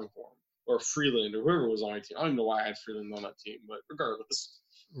end up dropping for him, or Freeland, or whoever was on my team. I don't even know why I had Freeland on that team, but regardless,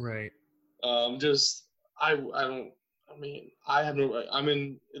 Right. just I don't. I mean, I have no. I'm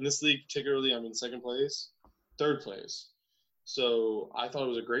in this league particularly. I'm in third place. So I thought it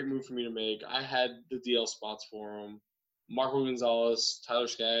was a great move for me to make. I had the DL spots for him. Marco Gonzalez, Tyler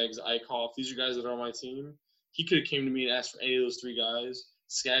Skaggs, Eichhoff. These are guys that are on my team. He could have came to me and asked for any of those three guys.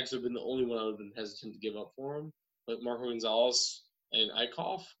 Skaggs would have been the only one I would have been hesitant to give up for him. But Marco Gonzalez and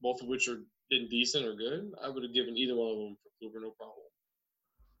Eichhoff, both of which are been decent or good, I would have given either one of them for Kluber, no problem.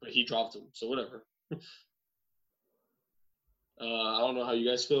 But he dropped him, so whatever. I don't know how you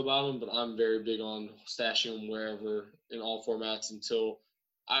guys feel about him, but I'm very big on stashing him wherever in all formats until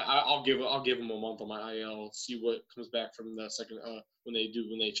I'll give him a month on my IL, see what comes back from the second when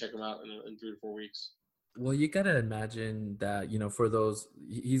they check him out in 3 to 4 weeks. Well, you gotta imagine that, for those,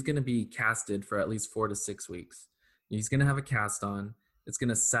 he's gonna be casted for at least 4 to 6 weeks. He's gonna have a cast on. It's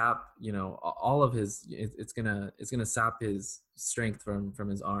gonna sap, all of his. It's gonna sap his strength from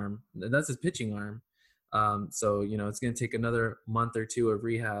his arm. That's his pitching arm. So it's gonna take another month or two of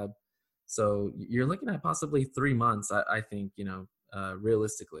rehab. So you're looking at possibly 3 months. I think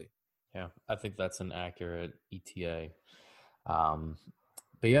realistically. Yeah, I think that's an accurate ETA.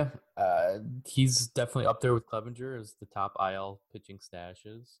 But yeah, he's definitely up there with Clevenger as the top IL pitching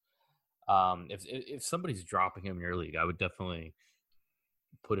stashes. If somebody's dropping him in your league, I would definitely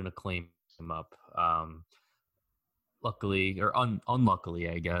put in a claim him up. Luckily or unluckily,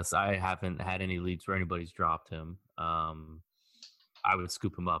 I guess, I haven't had any leagues where anybody's dropped him. I would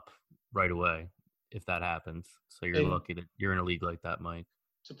scoop him up right away if that happens. So you're lucky that you're in a league like that, Mike.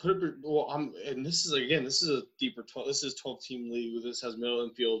 To put it, and this is a deeper. This is 12-team league. This has middle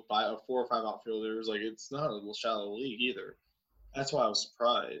infield by 4 or 5 outfielders. Like, it's not a shallow league either. That's why I was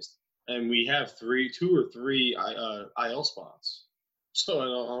surprised. And we have 2 or 3 IL spots. So I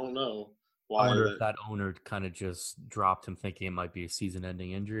don't know why. I wonder if that owner kind of just dropped him, thinking it might be a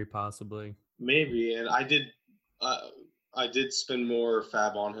season-ending injury, possibly. Maybe, and I did spend more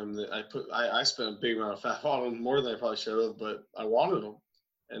fab on him. I spent a big amount of fab on him, more than I probably should have, but I wanted him.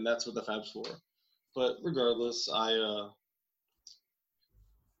 And that's what the fab's for. But regardless,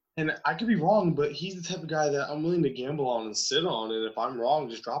 and I could be wrong, but he's the type of guy that I'm willing to gamble on and sit on. And if I'm wrong,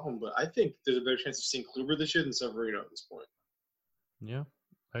 just drop him. But I think there's a better chance of seeing Kluber this year than Severino at this point. Yeah,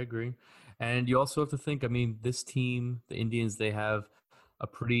 I agree. And you also have to think, this team, the Indians, they have a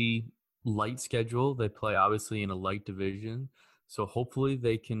pretty light schedule. They play obviously in a light division. So hopefully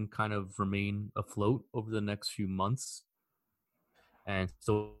they can kind of remain afloat over the next few months and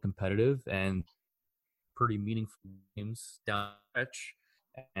still competitive and pretty meaningful games down the stretch.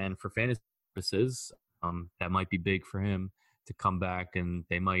 And for fantasy purposes, that might be big for him to come back, and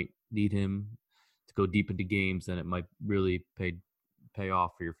they might need him to go deep into games, and it might really pay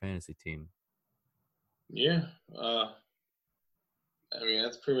off for your fantasy team. Yeah.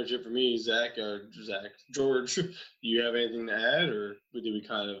 That's pretty much it for me. George, do you have anything to add, or did we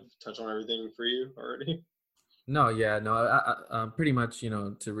kind of touch on everything for you already? No, yeah, no. I pretty much,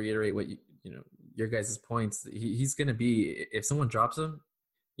 to reiterate what your guys' points. He's going to be, if someone drops him,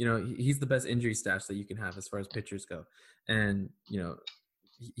 he's the best injury stash that you can have as far as pitchers go. And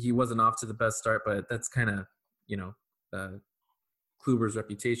he wasn't off to the best start, but that's kind of Kluber's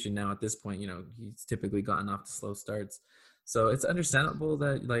reputation now at this point. He's typically gotten off to slow starts, so it's understandable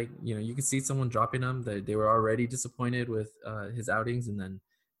that you can see someone dropping him, that they were already disappointed with his outings, and then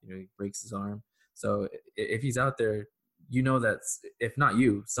he breaks his arm. So if he's out there, that if not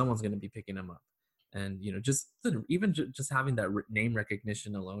you, someone's going to be picking him up. And, just having that name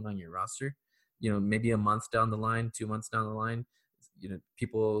recognition alone on your roster, maybe a month down the line, 2 months down the line,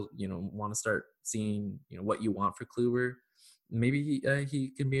 people, want to start seeing, what you want for Kluber. Maybe he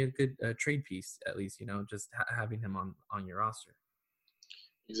can be a good trade piece, at least, just having him on your roster.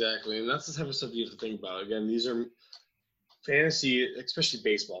 Exactly. And that's the type of stuff you have to think about. Again, these are fantasy, especially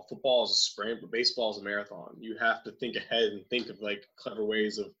baseball. Football is a sprint, but baseball is a marathon. You have to think ahead and think of clever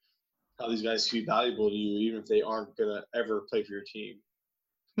ways of how these guys can be valuable to you, even if they aren't gonna ever play for your team.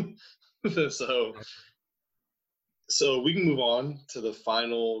 so so we can move on to the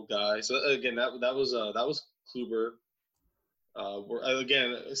final guy. So again, that was Kluber.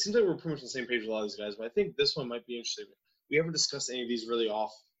 Again, it seems like we're pretty much on the same page with a lot of these guys, but I think this one might be interesting. We haven't discussed any of these really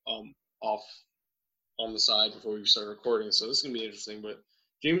off on the side before we start recording, so this is gonna be interesting. But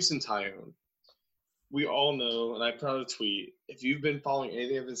Jameson Taillon, we all know, and I put out a tweet. If you've been following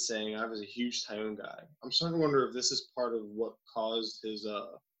anything I've been saying, I was a huge Taillon guy. I'm starting to wonder if this is part of what caused his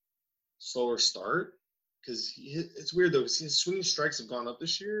slower start. Because it's weird though, because his swinging strikes have gone up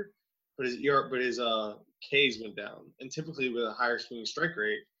this year, but his Ks went down. And typically, with a higher swinging strike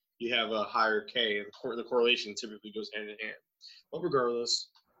rate, you have a higher K, and the correlation typically goes hand in hand. But regardless,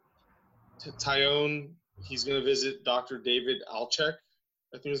 Taillon, he's going to visit Dr. David Alchek,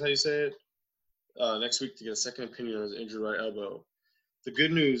 I think is how you say it, next week to get a second opinion on his injured right elbow. The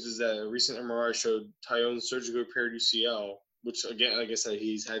good news is that a recent MRI showed Taillon's surgically repaired UCL, which, again, like I said,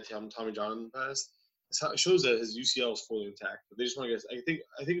 he's had Tommy John in the past. It shows that his UCL is fully intact. But they just want to get.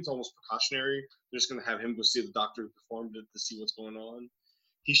 I think it's almost precautionary. They're just going to have him go see the doctor who performed it to see what's going on.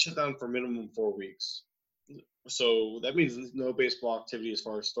 He shut down for minimum 4 weeks, so that means no baseball activity as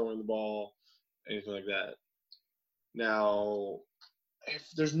far as throwing the ball, anything like that. Now,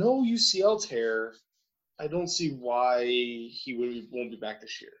 if there's no UCL tear, I don't see why he won't be back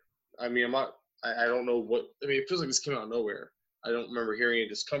this year. I mean, I'm not. I don't know what. I mean, it feels like this came out of nowhere. I don't remember hearing any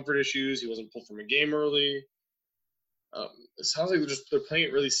discomfort issues. He wasn't pulled from a game early. It sounds like they're playing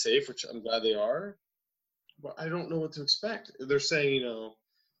it really safe, which I'm glad they are. But I don't know what to expect. They're saying,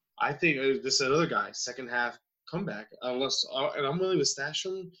 I think this is another guy, second half comeback, and I'm willing to stash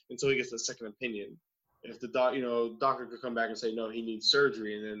him until he gets a second opinion. If the doctor could come back and say no, he needs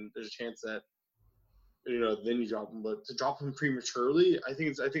surgery, and then there's a chance that then you drop him. But to drop him prematurely, I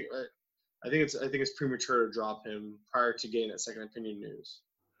think it's premature to drop him prior to getting that second opinion news.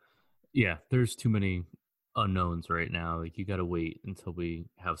 Yeah, there's too many unknowns right now. Like, you got to wait until we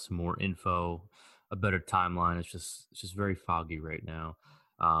have some more info, a better timeline. It's just very foggy right now.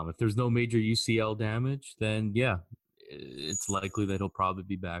 If there's no major UCL damage, then yeah, it's likely that he'll probably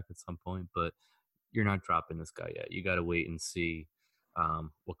be back at some point. But you're not dropping this guy yet. You got to wait and see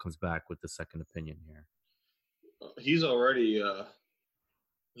what comes back with the second opinion here. He's already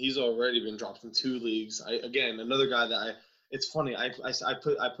been dropped in 2 leagues. Another guy that it's funny. I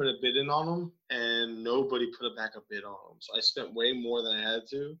put a bid in on him, and nobody put a backup bid on him. So I spent way more than I had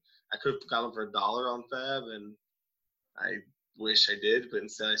to. I could have got him for $1 on Fab, and I wish I did, but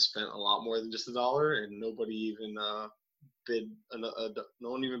instead I spent a lot more than just $1, and nobody even bid. No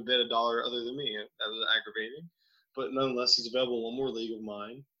one even bid $1 other than me. That was aggravating. But nonetheless, he's available in one more league of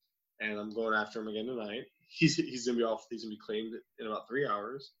mine, and I'm going after him again tonight. He's gonna be off. He's gonna be claimed in about 3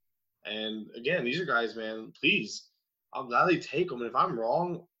 hours. And again, these are guys, man. Please, I'm glad they take them. And if I'm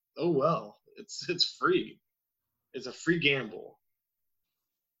wrong, oh well. It's free. It's a free gamble.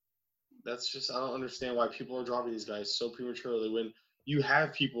 That's just, I don't understand why people are dropping these guys so prematurely when you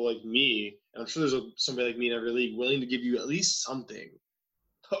have people like me, and I'm sure there's somebody like me in every league willing to give you at least something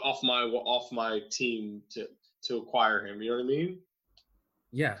off my team to acquire him. You know what I mean?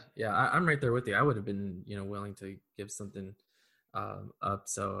 Yeah, I'm right there with you. I would have been, willing to give something up.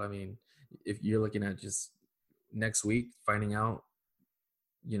 So, I mean, if you're looking at just next week, finding out,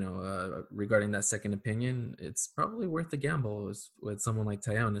 regarding that second opinion, it's probably worth the gamble with someone like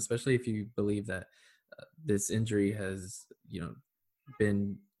Taillon, especially if you believe that this injury has,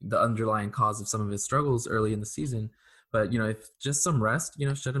 been the underlying cause of some of his struggles early in the season. But, if just some rest,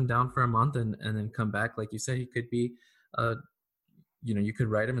 shut him down for a month and then come back, like you said, he could be, you could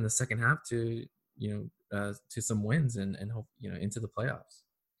ride him in the second half to some wins and hope, into the playoffs.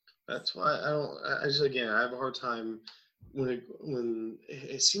 That's why I have a hard time when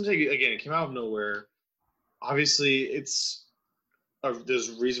it seems like, again, it came out of nowhere. Obviously, there's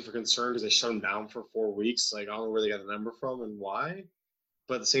a reason for concern because they shut him down for 4 weeks. Like, I don't know where they got the number from and why.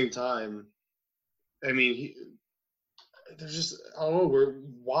 But at the same time, I mean, there's just, I don't know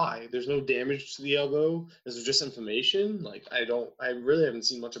why. There's no damage to the elbow. Is there just inflammation? Like, I really haven't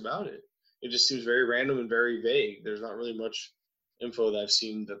seen much about it. It just seems very random and very vague. There's not really much info that I've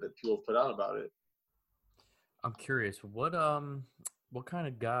seen that people have put out about it. I'm curious, what kind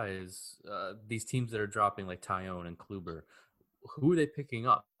of guys, these teams that are dropping like Taillon and Kluber, who are they picking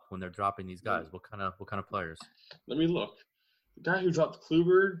up when they're dropping these guys? What kind of players? Let me look. The guy who dropped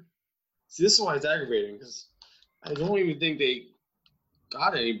Kluber, see, this is why it's aggravating because I don't even think they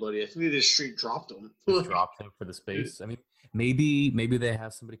got anybody. I think they just straight dropped him. Just dropped him for the space. I mean, maybe they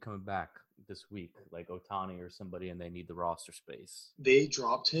have somebody coming back this week, like Ohtani or somebody, and they need the roster space. They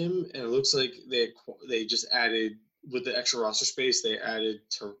dropped him, and it looks like they just added with the extra roster space, they added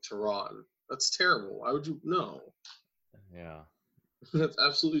Tehran. That's terrible. Why would you? No. Yeah. That's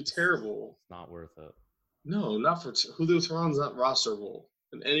absolutely terrible. It's not worth it. No, not for Julio Tehran's not rosterable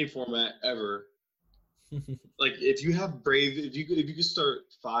in any format ever. Like if you have Brave, if you could start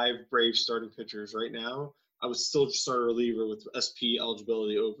 5 Brave starting pitchers right now, I would still start a reliever with SP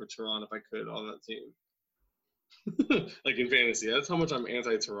eligibility over Tehran if I could on that team. Like in fantasy, that's how much I'm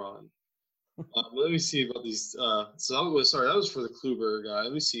anti-Tehran. Let me see about these. So that was for the Kluber guy.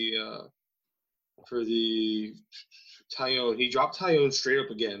 Let me see. For the Tyone, he dropped Tyone straight up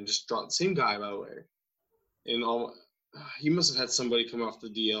again. Just dropped same guy, by the way. And he must have had somebody come off the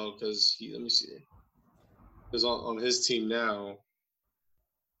DL because let me see. Because on his team now,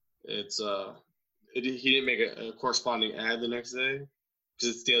 it's he didn't make a corresponding ad the next day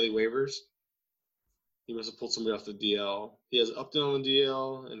because it's daily waivers. He must have pulled somebody off the DL. He has Upton on the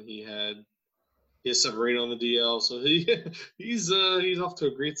DL, and he has Severino on the DL. So he's off to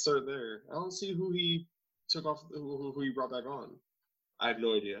a great start there. I don't see who he took off, who he brought back on. I have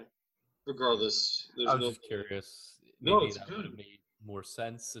no idea. Regardless, I was just curious. Maybe that would have made more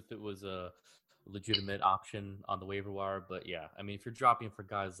sense if it was a legitimate option on the waiver wire. But yeah, I mean, if you're dropping for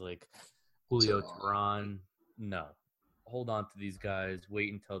guys like Julio Tehran, no. Hold on to these guys.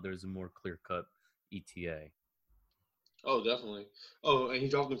 Wait until there's a more clear-cut ETA. Oh, definitely. Oh, and he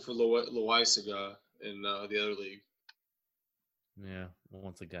dropped him for Loaisaga in the other league. Yeah, well,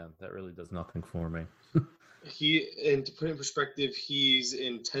 once again, that really does nothing for me. And to put it in perspective, he's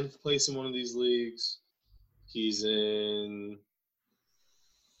in 10th place in one of these leagues. He's in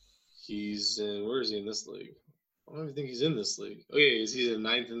where is he in this league? I don't even think he's in this league. Oh yeah, he's in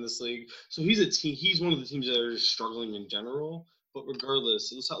 9th in this league. So he's one of the teams that are struggling in general. But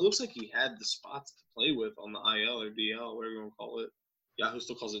regardless, it looks like he had the spots to play with on the IL or DL, whatever you want to call it. Yahoo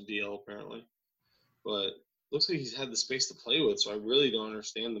still calls it DL apparently. But looks like he's had the space to play with, so I really don't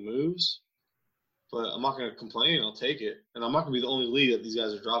understand the moves. But I'm not going to complain. I'll take it. And I'm not going to be the only league that these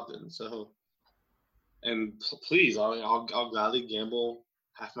guys are dropped in. So, and please, I'll gladly gamble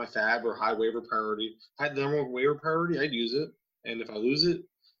half my fab or high waiver priority. If I had the number one waiver priority, I'd use it. And if I lose it,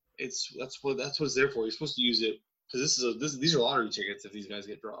 that's what it's there for. You're supposed to use it because these are lottery tickets if these guys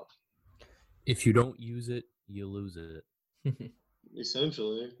get dropped. If you don't use it, you lose it.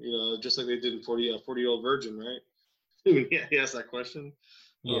 Essentially, just like they did in 40-Year-Old Virgin, right? Yeah, he asked that question.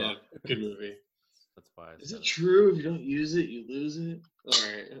 Yeah, good movie. That's why. Is it true? If you don't use it, you lose it. All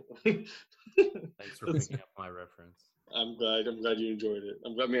right. Thanks for picking up my reference. I'm glad you enjoyed it.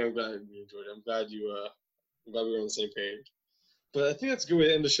 I'm glad you enjoyed it. I'm glad we were on the same page. But I think that's a good way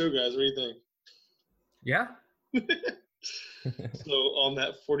to end the show, guys. What do you think? Yeah. So on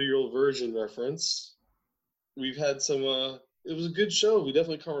that 40-Year-Old Virgin reference, we've had some. It was a good show. We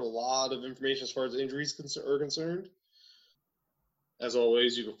definitely covered a lot of information as far as injuries are concerned. As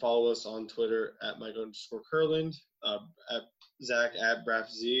always, you can follow us on Twitter at Mike_Curland, at Zach at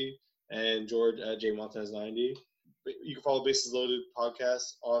BraffZ, and George at JMontez90. You can follow Bases Loaded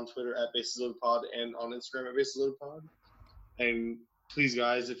Podcast on Twitter at Bases Loaded Pod and on Instagram at Bases Loaded Pod. And please,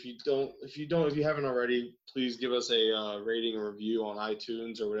 guys, if you haven't already, please give us a rating or review on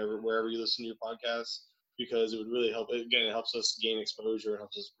iTunes or wherever you listen to your podcasts, because it would really help. Again, it helps us gain exposure, it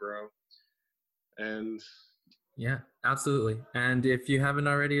helps us grow. And yeah, absolutely. And if you haven't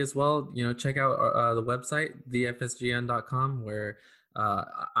already as well, check out the website, thefsgn.com, where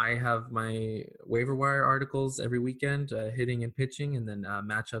I have my waiver wire articles every weekend, hitting and pitching, and then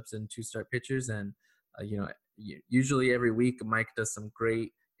matchups and 2-start pitchers. And, usually every week, Mike does some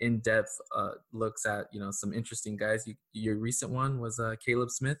great in-depth looks at, some interesting guys. Your recent one was Caleb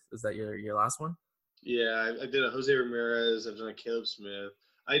Smith. Is that your last one? Yeah, I did a Jose Ramirez. I've done a Caleb Smith.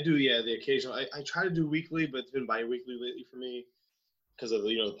 I do, the occasional. I try to do weekly, but it's been bi-weekly lately for me because of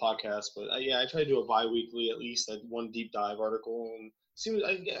the podcast. But I try to do a bi-weekly, at least one deep dive article, and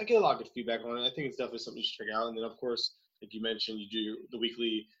I get a lot of good feedback on it. I think it's definitely something you should check out. And then of course, like you mentioned, you do the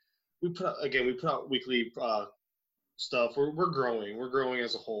weekly. We put out weekly stuff. We're growing. We're growing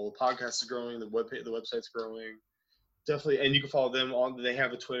as a whole. The podcast is growing. The website's growing. Definitely, and you can follow them on. They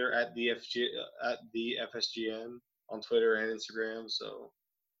have a Twitter at the FSGN on Twitter and Instagram. So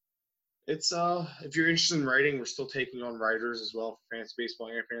it's if you're interested in writing, we're still taking on writers as well for fantasy baseball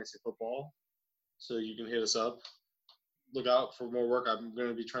and fantasy football. So you can hit us up. Look out for more work. I'm going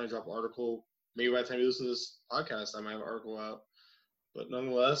to be trying to drop an article. Maybe by the time you listen to this podcast, I might have an article out. But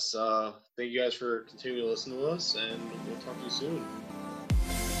nonetheless, thank you guys for continuing to listen to us, and we'll talk to you soon.